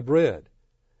take the bread.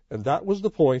 And that was the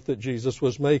point that Jesus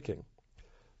was making.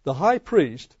 The high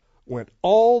priest went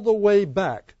all the way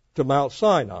back to Mount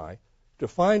Sinai to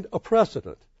find a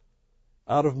precedent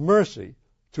out of mercy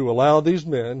to allow these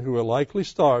men who are likely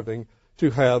starving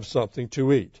to have something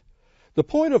to eat. The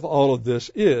point of all of this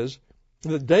is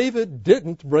that David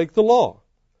didn't break the law.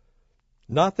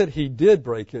 Not that he did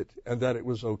break it and that it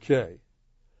was okay.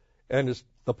 And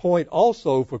the point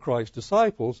also for Christ's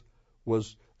disciples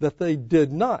was that they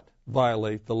did not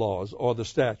violate the laws or the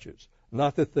statutes.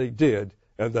 Not that they did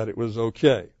and that it was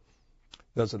okay.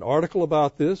 There's an article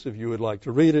about this, if you would like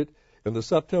to read it, in the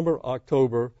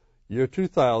September-October year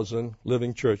 2000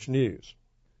 Living Church News.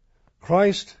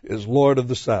 Christ is Lord of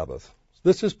the Sabbath.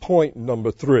 This is point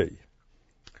number 3.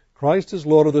 Christ is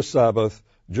Lord of the Sabbath,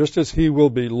 just as he will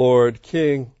be Lord,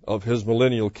 King of his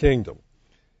millennial kingdom.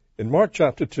 In Mark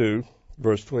chapter 2,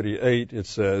 verse 28, it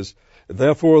says,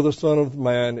 Therefore the Son of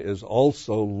Man is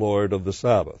also Lord of the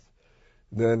Sabbath.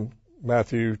 Then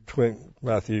Matthew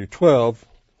 12,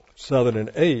 7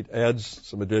 and 8 adds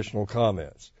some additional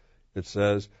comments. It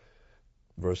says,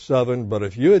 verse 7, But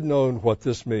if you had known what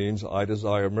this means, I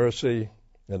desire mercy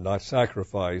and not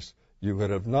sacrifice, you would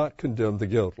have not condemned the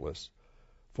guiltless.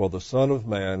 For the Son of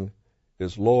Man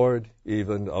is Lord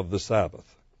even of the Sabbath.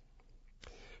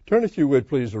 Turn, if you would,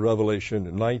 please, to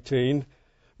Revelation 19,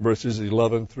 verses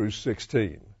 11 through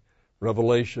 16.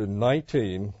 Revelation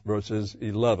 19, verses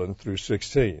 11 through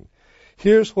 16.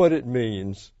 Here's what it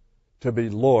means to be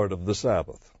Lord of the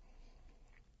Sabbath.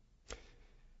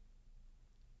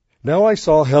 Now I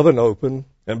saw heaven open,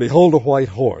 and behold, a white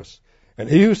horse, and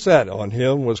he who sat on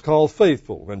him was called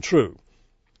Faithful and True,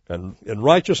 and in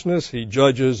righteousness he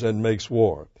judges and makes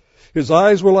war. His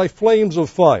eyes were like flames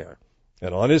of fire,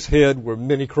 and on his head were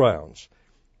many crowns.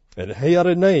 And he had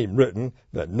a name written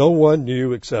that no one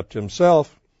knew except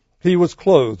himself. He was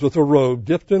clothed with a robe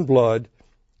dipped in blood,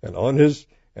 and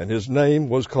his name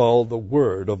was called the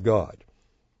Word of God.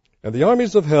 And the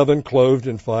armies of heaven, clothed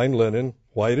in fine linen,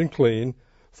 white and clean,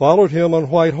 followed him on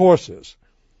white horses.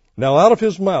 Now out of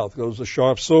his mouth goes a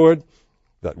sharp sword,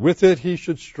 that with it he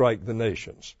should strike the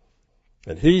nations.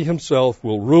 And he himself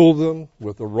will rule them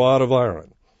with a rod of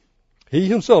iron. He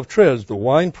himself treads the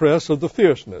winepress of the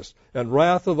fierceness and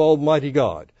wrath of Almighty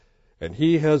God. And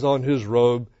he has on his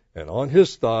robe and on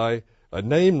his thigh a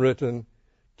name written,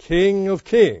 King of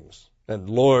Kings and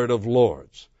Lord of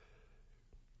Lords.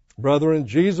 Brethren,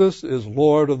 Jesus is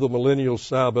Lord of the millennial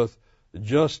Sabbath,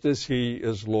 just as he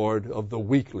is Lord of the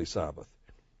weekly Sabbath.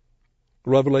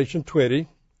 Revelation 20,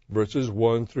 verses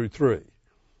 1 through 3.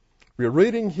 We are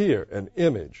reading here an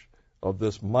image of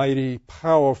this mighty,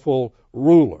 powerful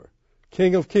ruler,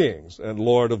 King of Kings and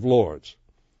Lord of Lords.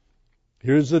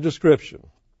 Here's the description.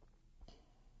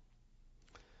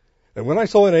 And when I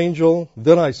saw an angel,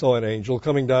 then I saw an angel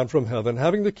coming down from heaven,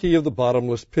 having the key of the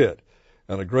bottomless pit,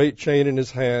 and a great chain in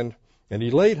his hand, and he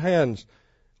laid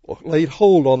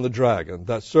hold on the dragon,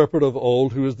 that serpent of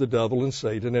old, who is the devil and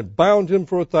Satan, and bound him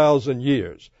for 1,000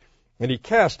 years. And he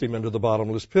cast him into the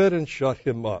bottomless pit, and shut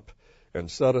him up,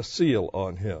 and set a seal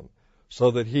on him,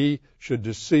 so that he should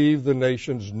deceive the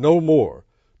nations no more,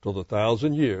 till the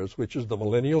 1,000 years, which is the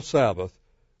millennial Sabbath,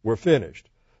 were finished.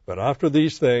 But after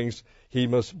these things, he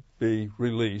must be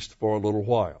released for a little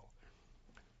while.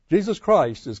 Jesus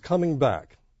Christ is coming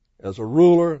back as a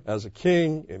ruler, as a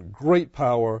king, in great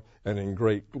power and in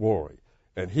great glory.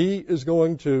 And he is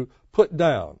going to put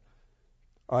down,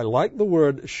 I like the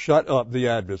word shut up the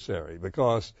adversary,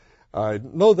 because I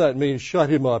know that means shut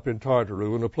him up in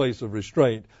Tartarus, in a place of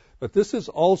restraint, but this is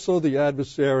also the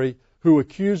adversary who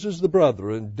accuses the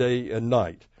brethren day and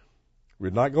night.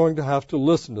 We're not going to have to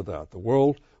listen to that. The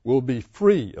world will be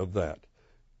free of that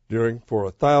for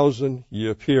a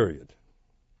 1,000-year period.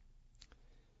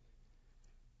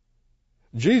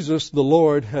 Jesus, the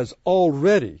Lord, has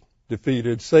already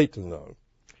defeated Satan, though.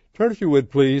 Turn, if you would,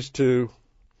 please, to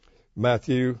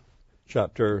Matthew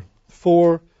chapter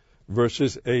 4,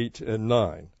 verses 8 and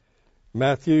 9.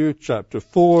 Matthew chapter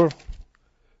 4,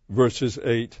 verses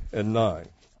 8 and 9.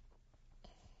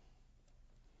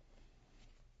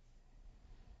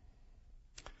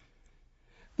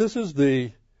 This is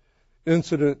the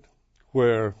incident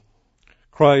where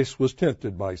Christ was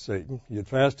tempted by Satan. He had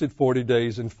fasted 40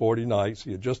 days and 40 nights.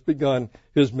 He had just begun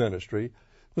his ministry.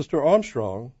 Mr.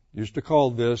 Armstrong used to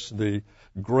call this the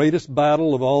greatest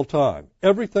battle of all time.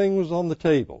 Everything was on the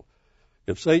table.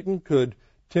 If Satan could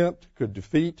tempt, could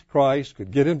defeat Christ,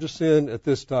 could get him to sin at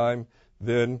this time,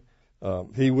 then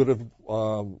Satan would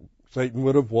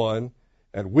have won,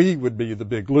 and we would be the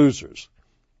big losers.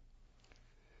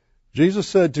 Jesus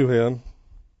said to him,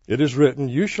 "It is written,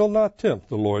 you shall not tempt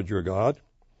the Lord your God."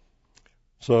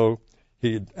 So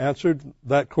he answered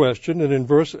that question, and in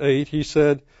verse 8 he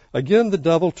said, "Again the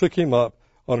devil took him up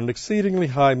on an exceedingly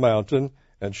high mountain,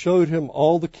 and showed him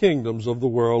all the kingdoms of the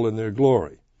world and their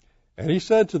glory. And he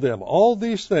said to them, all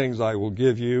these things I will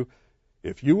give you,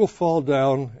 if you will fall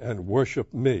down and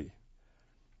worship me."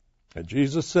 And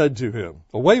Jesus said to him,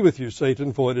 "Away with you,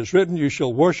 Satan, for it is written, you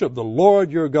shall worship the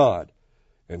Lord your God,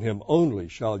 and him only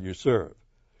shall you serve."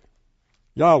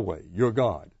 Yahweh, your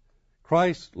God.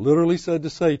 Christ literally said to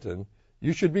Satan,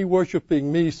 "You should be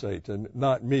worshiping me, Satan,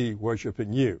 not me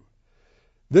worshiping you."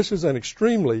 This is an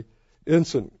extremely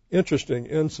interesting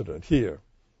incident here.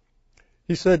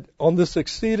 He said, on this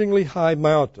exceedingly high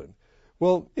mountain.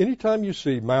 Well, anytime you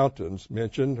see mountains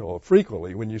mentioned, or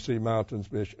frequently when you see mountains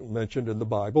mentioned in the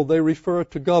Bible, they refer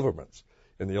to governments.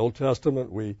 In the Old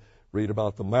Testament, we read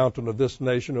about the mountain of this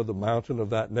nation or the mountain of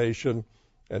that nation.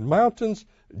 And mountains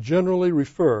generally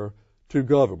refer to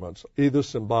governments, either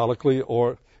symbolically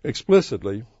or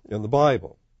explicitly in the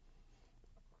Bible.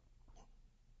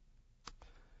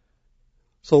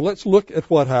 So let's look at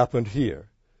what happened here.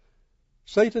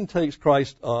 Satan takes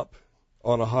Christ up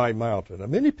on a high mountain.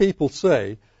 And many people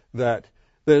say that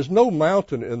there's no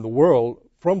mountain in the world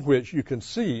from which you can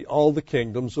see all the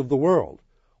kingdoms of the world.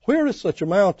 Where is such a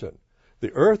mountain?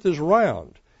 The earth is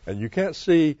round, and you can't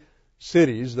see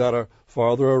cities that are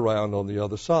farther around on the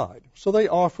other side. So they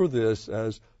offer this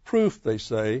as proof, they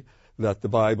say, that the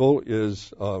Bible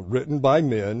is written by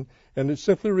men, and it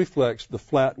simply reflects the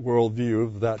flat worldview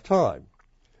of that time.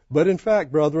 But in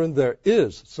fact, brethren, there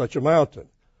is such a mountain.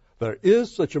 There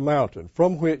is such a mountain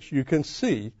from which you can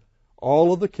see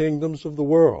all of the kingdoms of the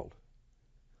world.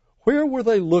 Where were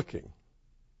they looking?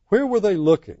 Where were they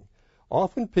looking?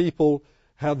 Often people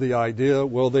have the idea,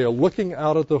 well, they are looking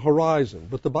out at the horizon.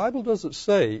 But the Bible doesn't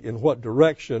say in what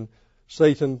direction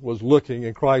Satan was looking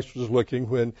and Christ was looking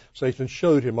when Satan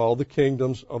showed him all the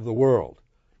kingdoms of the world.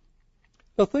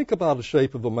 Now think about the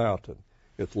shape of a mountain.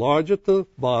 It's large at the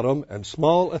bottom and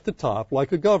small at the top,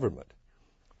 like a government.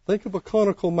 Think of a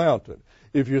conical mountain.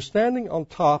 If you're standing on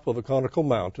top of a conical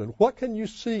mountain, what can you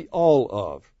see all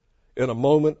of in a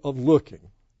moment of looking?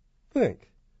 Think.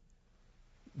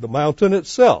 The mountain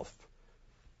itself.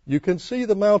 You can see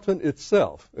the mountain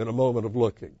itself in a moment of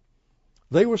looking.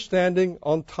 They were standing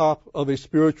on top of a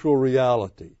spiritual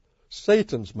reality,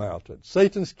 Satan's mountain,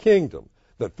 Satan's kingdom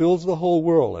that fills the whole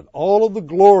world, and all of the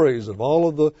glories of all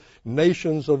of the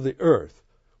nations of the earth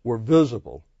were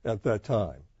visible at that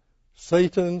time.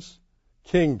 Satan's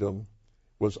kingdom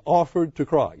was offered to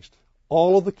Christ,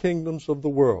 all of the kingdoms of the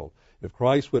world, if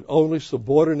Christ would only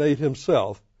subordinate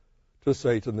himself to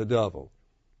Satan the devil.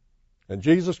 And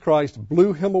Jesus Christ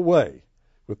blew him away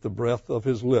with the breath of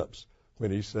his lips when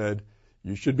he said,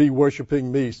 "You should be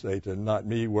worshiping me, Satan, not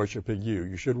me worshiping you.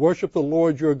 You should worship the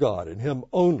Lord your God, and him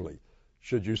only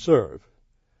should you serve."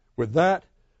 With that,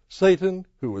 Satan,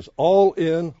 who was all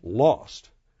in, lost.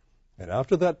 And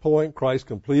after that point, Christ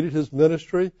completed his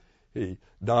ministry. He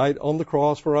died on the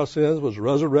cross for our sins, was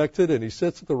resurrected, and he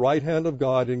sits at the right hand of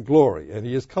God in glory, and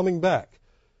he is coming back.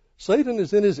 Satan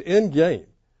is in his end game.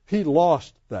 He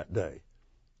lost that day.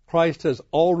 Christ has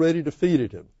already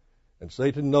defeated him, and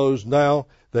Satan knows now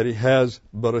that he has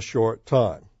but a short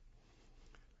time.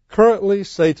 Currently,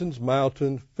 Satan's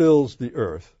mountain fills the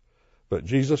earth, but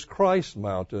Jesus Christ's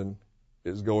mountain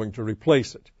is going to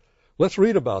replace it. Let's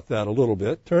read about that a little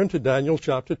bit. Turn to Daniel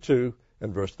chapter 2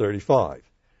 and verse 35.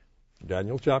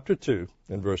 Daniel chapter 2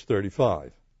 and verse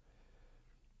 35.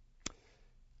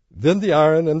 Then the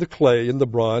iron and the clay and the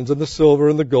bronze and the silver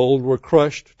and the gold were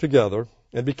crushed together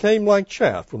and became like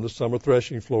chaff from the summer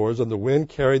threshing floors, and the wind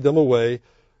carried them away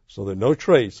so that no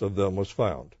trace of them was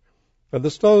found. And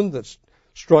the stone that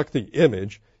struck the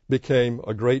image became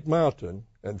a great mountain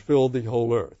and filled the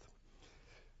whole earth.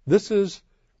 This is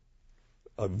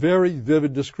a very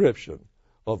vivid description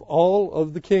of all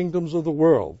of the kingdoms of the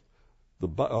world.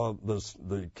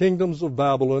 The kingdoms of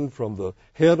Babylon, from the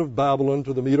head of Babylon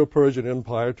to the Medo-Persian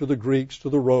Empire, to the Greeks, to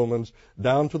the Romans,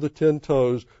 down to the 10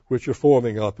 toes, which are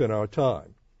forming up in our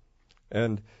time.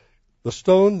 And the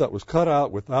stone that was cut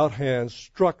out without hands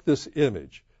struck this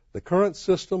image, the current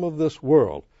system of this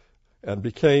world, and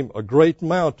became a great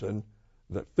mountain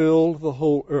that filled the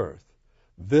whole earth.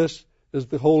 This is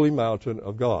the holy mountain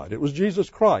of God. It was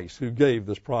Jesus Christ who gave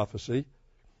this prophecy.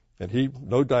 And he,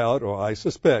 no doubt, or I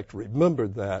suspect,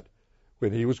 remembered that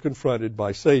when he was confronted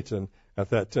by Satan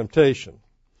at that temptation.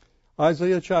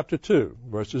 Isaiah chapter 2,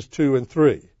 verses 2 and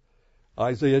 3.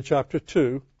 Isaiah chapter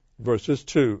 2, verses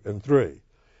 2 and 3.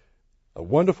 A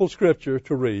wonderful scripture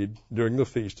to read during the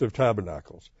Feast of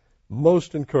Tabernacles.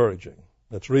 Most encouraging.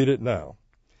 Let's read it now.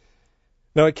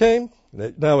 Now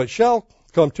it shall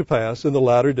come to pass in the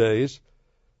latter days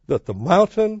that the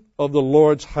mountain of the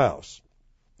Lord's house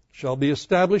shall be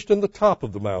established in the top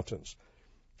of the mountains.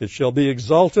 It shall be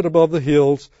exalted above the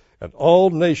hills, and all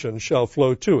nations shall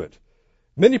flow to it.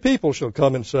 Many people shall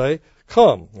come and say,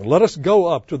 "Come, and let us go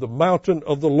up to the mountain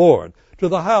of the Lord, to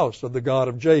the house of the God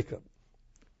of Jacob."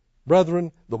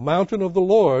 Brethren, the mountain of the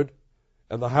Lord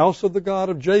and the house of the God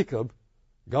of Jacob,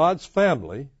 God's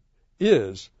family,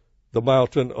 is the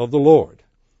mountain of the Lord,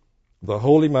 the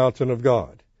holy mountain of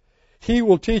God. He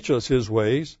will teach us his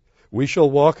ways. We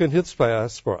shall walk in his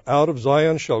paths, for out of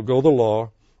Zion shall go the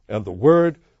law, and the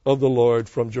word of the Lord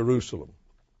from Jerusalem.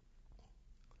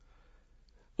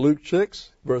 Luke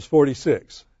 6, verse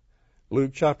 46.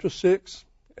 Luke chapter 6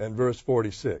 and verse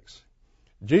 46.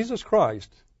 Jesus Christ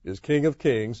is King of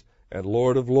kings and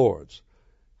Lord of lords.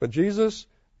 But Jesus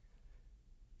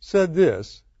said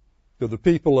this to the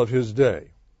people of his day.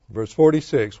 Verse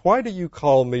 46, "Why do you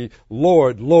call me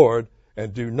Lord, Lord,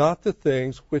 and do not the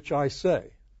things which I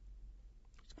say?"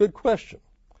 Good question.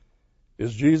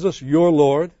 Is Jesus your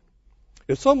Lord?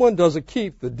 If someone doesn't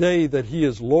keep the day that he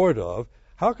is Lord of,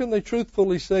 how can they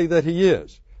truthfully say that he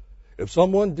is? If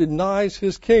someone denies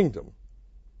his kingdom,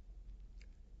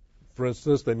 for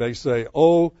instance, they may say,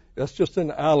 "Oh, that's just an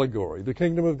allegory. The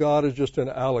kingdom of God is just an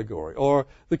allegory." Or,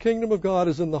 "The kingdom of God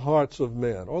is in the hearts of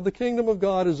men." Or, "The kingdom of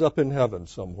God is up in heaven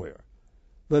somewhere."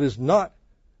 That is not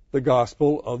the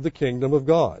gospel of the kingdom of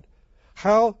God.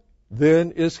 How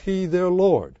then is he their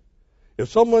Lord? If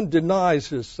someone denies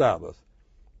his Sabbath,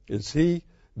 is he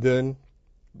then,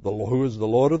 who is the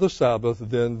Lord of the Sabbath,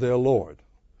 then their Lord?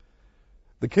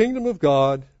 The kingdom of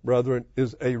God, brethren,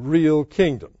 is a real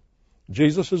kingdom.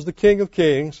 Jesus is the King of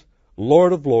kings,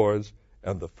 Lord of lords,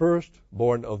 and the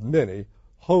firstborn of many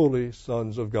holy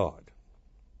sons of God.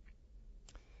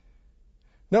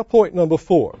 Now, point number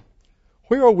 4.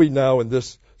 Where are we now in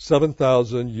this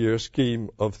 7,000-year scheme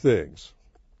of things?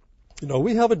 You know,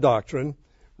 we have a doctrine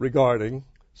regarding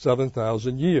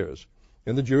 7,000 years.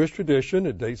 In the Jewish tradition,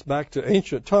 it dates back to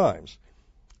ancient times,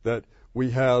 that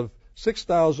we have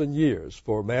 6,000 years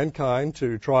for mankind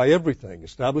to try everything,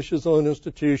 establish his own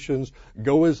institutions,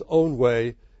 go his own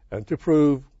way, and to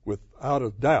prove without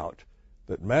a doubt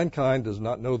that mankind does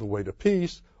not know the way to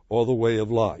peace or the way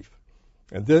of life.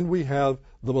 And then we have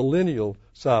the millennial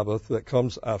Sabbath that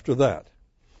comes after that.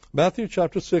 Matthew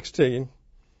chapter 16,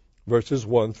 verses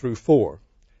 1 through 4.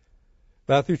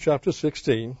 Matthew chapter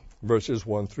 16, verses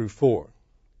 1 through 4.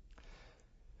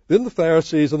 Then the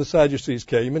Pharisees and the Sadducees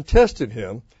came and tested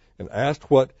him and asked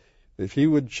if he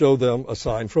would show them a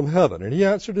sign from heaven. And he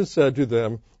answered and said to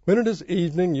them, when it is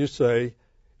evening, you say,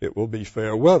 it will be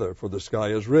fair weather, for the sky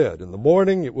is red. In the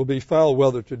morning, it will be foul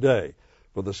weather today,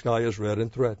 for the sky is red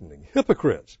and threatening.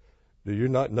 Hypocrites, do you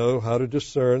not know how to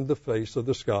discern the face of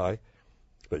the sky?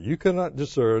 But you cannot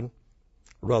discern,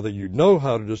 rather you know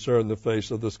how to discern the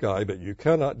face of the sky, but you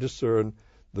cannot discern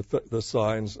the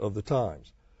signs of the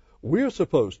times. We are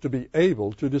supposed to be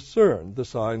able to discern the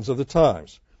signs of the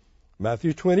times.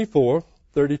 Matthew 24,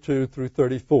 32 through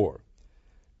 34.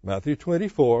 Matthew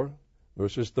 24,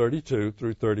 verses 32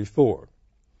 through 34.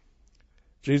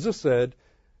 Jesus said,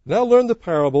 now learn the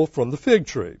parable from the fig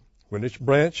tree. When its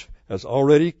branch has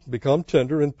already become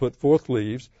tender and put forth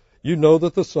leaves, you know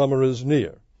that the summer is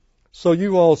near. So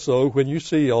you also, when you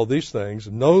see all these things,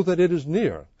 know that it is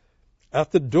near,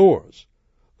 at the doors.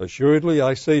 Assuredly,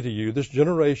 I say to you, this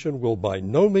generation will by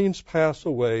no means pass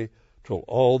away till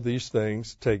all these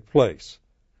things take place.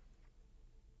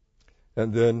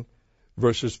 And then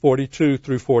verses 42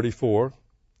 through 44,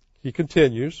 he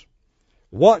continues,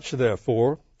 watch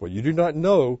therefore, for you do not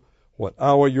know what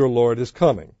hour your Lord is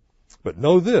coming. But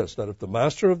know this, that if the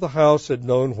master of the house had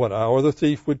known what hour the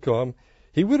thief would come,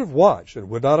 he would have watched and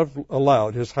would not have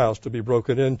allowed his house to be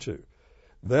broken into.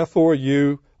 Therefore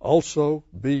you also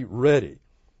be ready,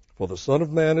 for the Son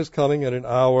of Man is coming at an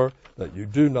hour that you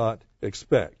do not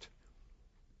expect.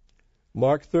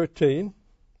 Mark 13,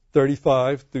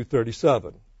 35 through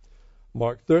 37.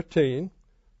 Mark 13,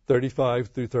 35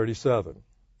 through 37.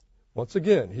 Once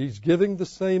again, he's giving the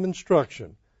same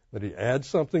instruction, but he adds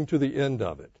something to the end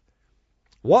of it.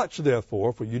 Watch,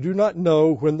 therefore, for you do not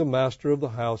know when the master of the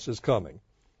house is coming.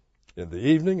 In the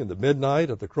evening, in the midnight,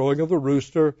 at the crowing of the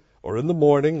rooster, or in the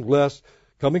morning, lest,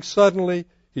 coming suddenly,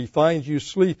 he finds you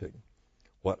sleeping.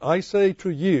 What I say to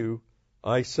you,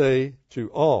 I say to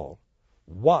all.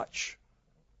 Watch.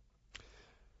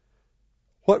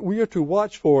 What we are to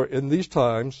watch for in these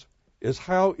times is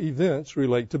how events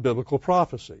relate to biblical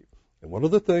prophecy. And one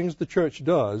of the things the church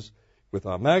does with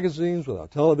our magazines, with our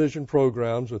television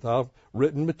programs, with our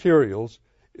written materials,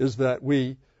 is that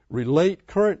we relate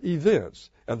current events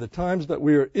and the times that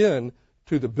we are in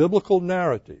to the biblical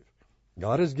narrative.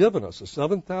 God has given us a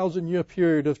 7,000-year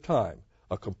period of time,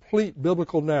 a complete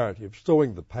biblical narrative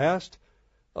showing the past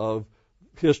of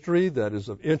history that is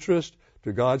of interest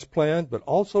to God's plan, but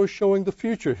also showing the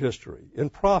future history in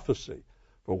prophecy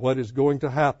for what is going to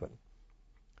happen.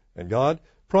 And God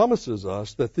promises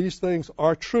us that these things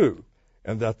are true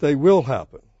and that they will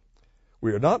happen.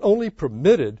 We are not only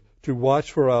permitted to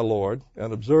watch for our Lord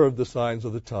and observe the signs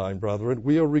of the time, brethren,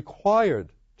 we are required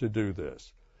to do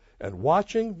this. And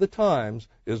watching the times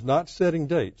is not setting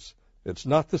dates. It's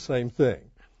not the same thing.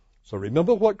 So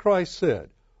remember what Christ said.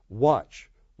 Watch,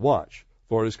 watch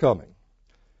for his coming.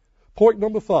 Point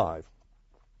number 5.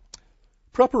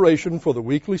 Preparation for the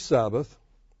weekly Sabbath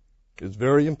is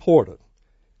very important,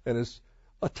 and is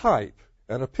a type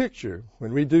and a picture,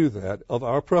 when we do that, of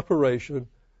our preparation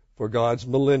for God's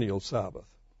millennial Sabbath.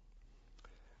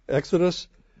 Exodus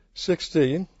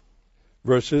 16,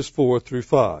 verses 4 through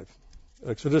 5.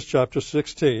 Exodus chapter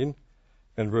 16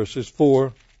 and verses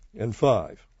 4 and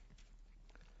 5.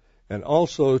 And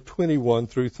also 21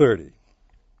 through 30.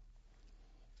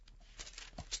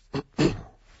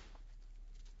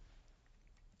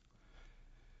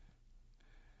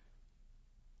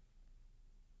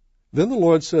 Then the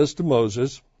Lord says to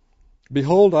Moses,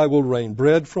 behold, I will rain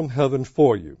bread from heaven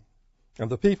for you, and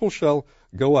the people shall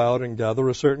go out and gather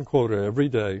a certain quota every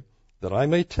day, that I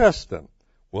may test them,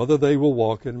 whether they will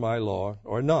walk in my law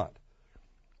or not.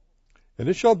 And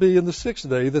it shall be in the 6th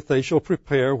day that they shall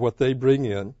prepare what they bring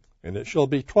in, and it shall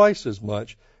be twice as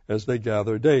much as they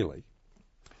gather daily.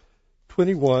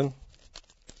 21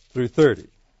 through 30.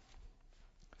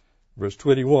 Verse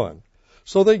 21.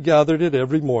 So they gathered it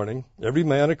every morning, every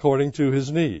man according to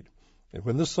his need. And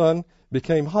when the sun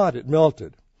became hot, it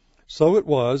melted. So it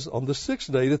was on the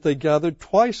 6th day that they gathered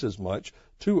twice as much,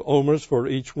 2 omers for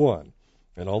each one.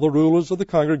 And all the rulers of the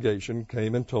congregation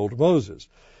came and told Moses.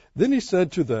 Then he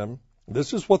said to them,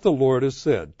 this is what the Lord has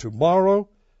said. Tomorrow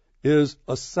is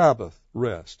a Sabbath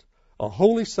rest, a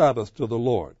holy Sabbath to the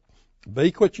Lord.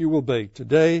 Bake what you will bake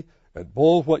today, and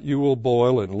boil what you will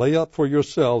boil, and lay up for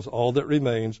yourselves all that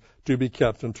remains to be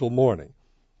kept until morning.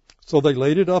 So they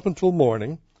laid it up until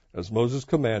morning, as Moses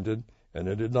commanded, and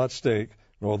it did not stink,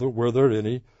 nor were there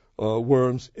any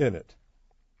worms in it.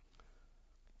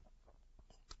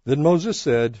 Then Moses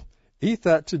said, Eat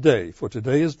that today, for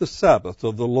today is the Sabbath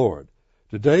of the Lord.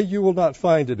 Today you will not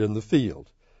find it in the field.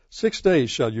 6 days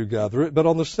shall you gather it, but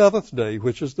on the 7th day,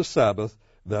 which is the Sabbath,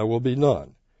 there will be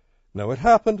none. Now it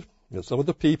happened that some of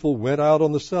the people went out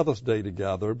on the 7th day to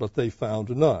gather, but they found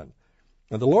none.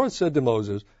 And the Lord said to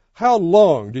Moses, How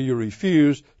long do you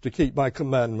refuse to keep my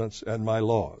commandments and my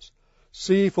laws?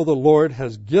 See, for the Lord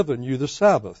has given you the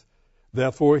Sabbath.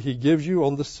 Therefore he gives you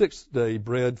on the 6th day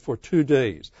bread for 2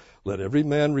 days. Let every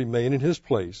man remain in his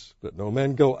place, that no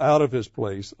man go out of his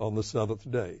place on the 7th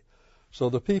day. So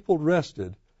the people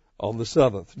rested on the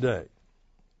 7th day.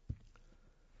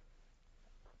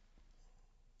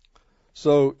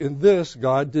 So in this,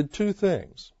 God did 2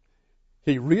 things.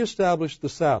 He reestablished the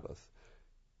Sabbath.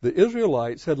 The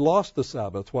Israelites had lost the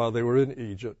Sabbath while they were in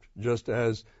Egypt, just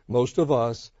as most of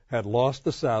us had lost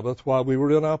the Sabbath while we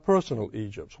were in our personal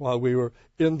Egypts, while we were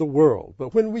in the world.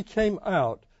 But when we came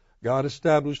out, God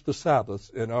established the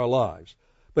Sabbath in our lives.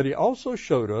 But he also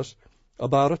showed us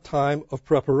about a time of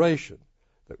preparation,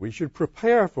 that we should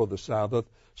prepare for the Sabbath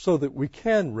so that we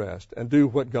can rest and do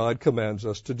what God commands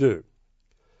us to do.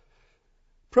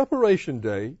 Preparation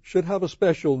Day should have a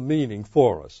special meaning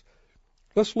for us.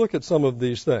 Let's look at some of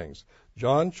these things.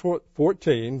 John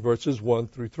 14, verses 1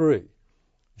 through 3.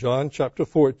 John chapter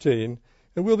 14,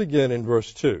 and we'll begin in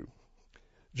verse 2.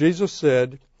 Jesus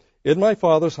said, In my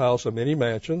Father's house are many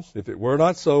mansions. If it were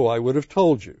not so, I would have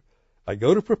told you. I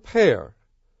go to prepare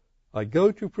a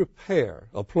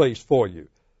place for you.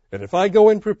 And if I go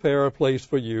and prepare a place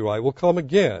for you, I will come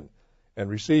again and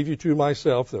receive you to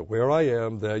myself, that where I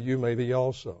am, there you may be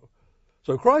also.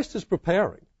 So Christ is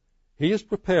preparing. He is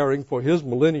preparing for his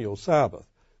millennial Sabbath.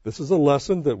 This is a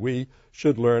lesson that we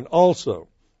should learn also.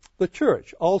 The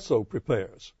church also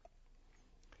prepares.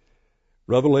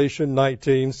 Revelation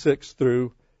 19, 6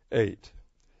 through 8.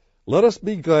 Let us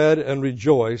be glad and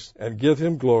rejoice and give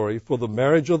him glory, for the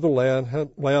marriage of the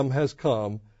Lamb has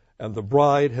come, and the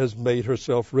bride has made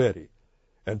herself ready.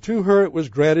 And to her it was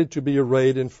granted to be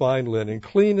arrayed in fine linen,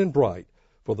 clean and bright,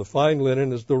 for the fine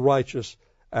linen is the righteous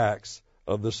acts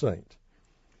of the saint.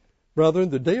 Brethren,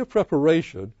 the day of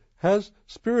preparation has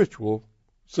spiritual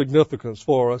significance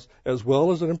for us as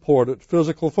well as an important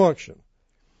physical function.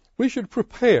 We should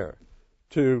prepare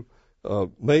to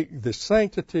make the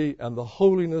sanctity and the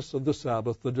holiness of the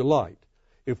Sabbath the delight.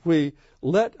 If we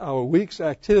let our week's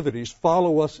activities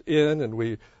follow us in,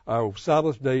 and our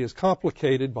Sabbath day is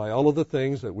complicated by all of the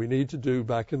things that we need to do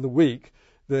back in the week,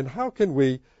 then how can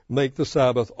we make the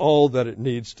Sabbath all that it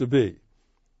needs to be?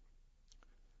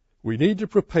 We need to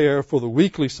prepare for the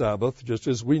weekly Sabbath just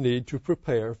as we need to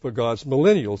prepare for God's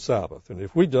millennial Sabbath. And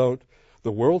if we don't,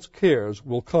 the world's cares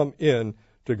will come in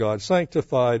to God's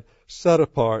sanctified,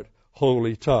 set-apart,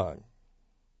 holy time.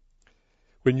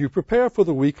 When you prepare for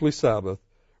the weekly Sabbath,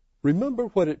 remember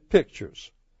what it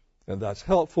pictures, and that's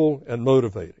helpful and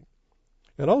motivating.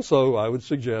 And also, I would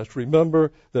suggest,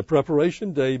 remember that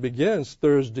Preparation Day begins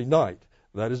Thursday night.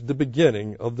 That is the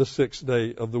beginning of the 6th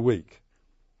day of the week.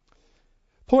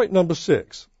 Point number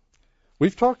 6.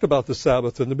 We've talked about the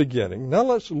Sabbath in the beginning. Now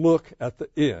let's look at the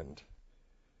end.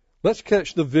 Let's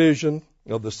catch the vision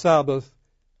of the Sabbath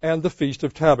and the Feast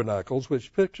of Tabernacles,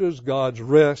 which pictures God's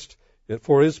rest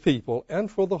for his people and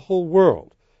for the whole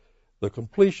world, the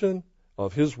completion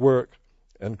of his work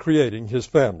and creating his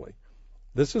family.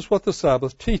 This is what the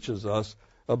Sabbath teaches us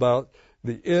about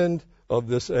the end of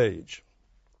this age.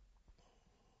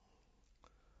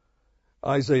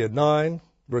 Isaiah 9,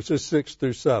 verses 6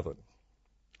 through 7.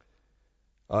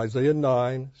 Isaiah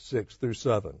 9, 6 through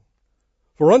 7.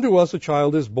 For unto us a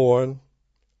child is born,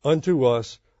 unto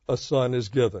us a son is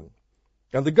given,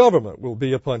 and the government will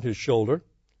be upon his shoulder,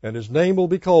 and his name will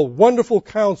be called Wonderful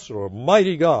Counselor,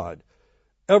 Mighty God,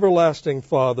 Everlasting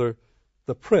Father,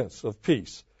 the Prince of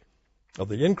Peace. Of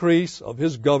the increase of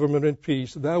his government and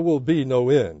peace there will be no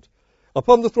end,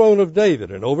 upon the throne of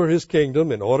David and over his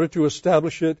kingdom, in order to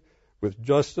establish it with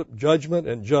judgment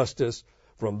and justice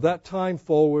from that time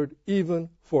forward, even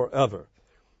forever.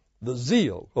 The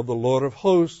zeal of the Lord of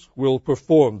hosts will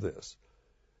perform this.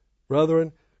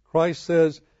 Brethren, Christ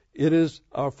says it is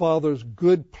our Father's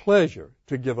good pleasure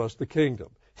to give us the kingdom.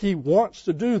 He wants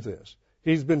to do this.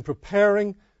 He's been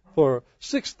preparing for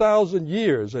 6,000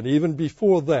 years and even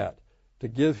before that to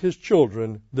give his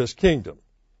children this kingdom.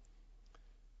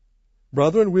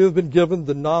 Brethren, we have been given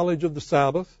the knowledge of the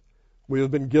Sabbath. We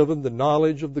have been given the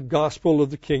knowledge of the gospel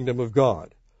of the kingdom of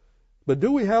God. But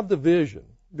do we have the vision?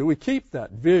 Do we keep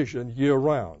that vision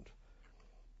year-round?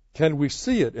 Can we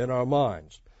see it in our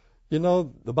minds? You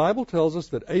know, the Bible tells us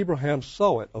that Abraham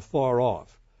saw it afar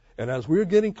off. And as we're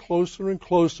getting closer and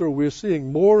closer, we're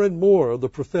seeing more and more of the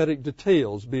prophetic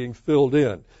details being filled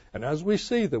in. And as we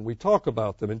see them, we talk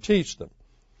about them and teach them.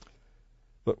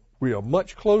 But we are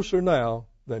much closer now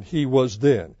than he was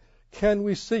then. Can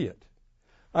we see it?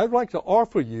 I'd like to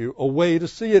offer you a way to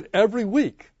see it every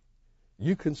week.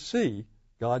 You can see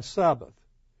God's Sabbath,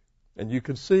 and you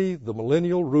can see the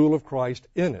millennial rule of Christ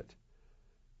in it.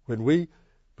 When we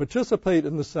participate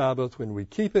in the Sabbath, when we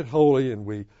keep it holy and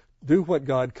we do what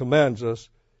God commands us,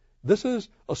 this is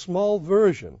a small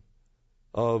version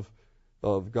of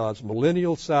God's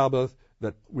millennial Sabbath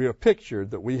that we are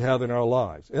pictured that we have in our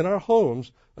lives. In our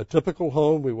homes, a typical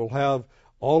home, we will have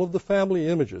all of the family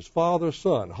images, father,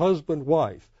 son, husband,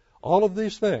 wife, all of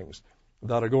these things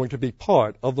that are going to be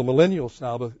part of the millennial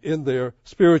Sabbath in their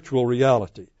spiritual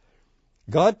reality.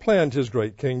 God planned his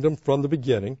great kingdom from the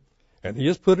beginning, and he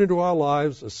has put into our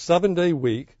lives a 7-day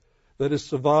week that has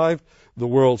survived the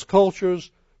world's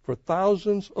cultures for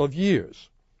thousands of years.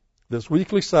 This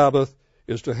weekly Sabbath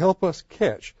is to help us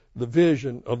catch the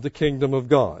vision of the kingdom of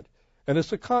God. And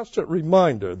it's a constant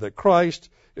reminder that Christ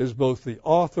is both the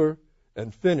author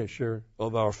and finisher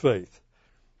of our faith.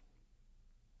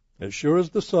 As sure as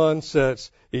the sun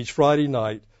sets each Friday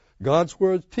night, God's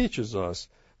Word teaches us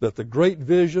that the great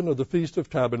vision of the Feast of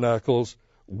Tabernacles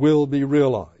will be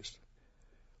realized.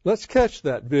 Let's catch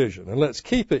that vision and let's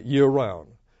keep it year-round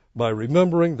by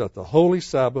remembering that the Holy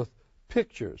Sabbath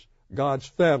pictures God's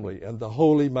family and the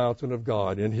holy mountain of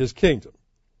God in his kingdom.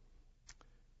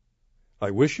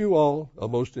 I wish you all a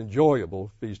most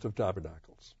enjoyable Feast of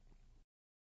Tabernacles.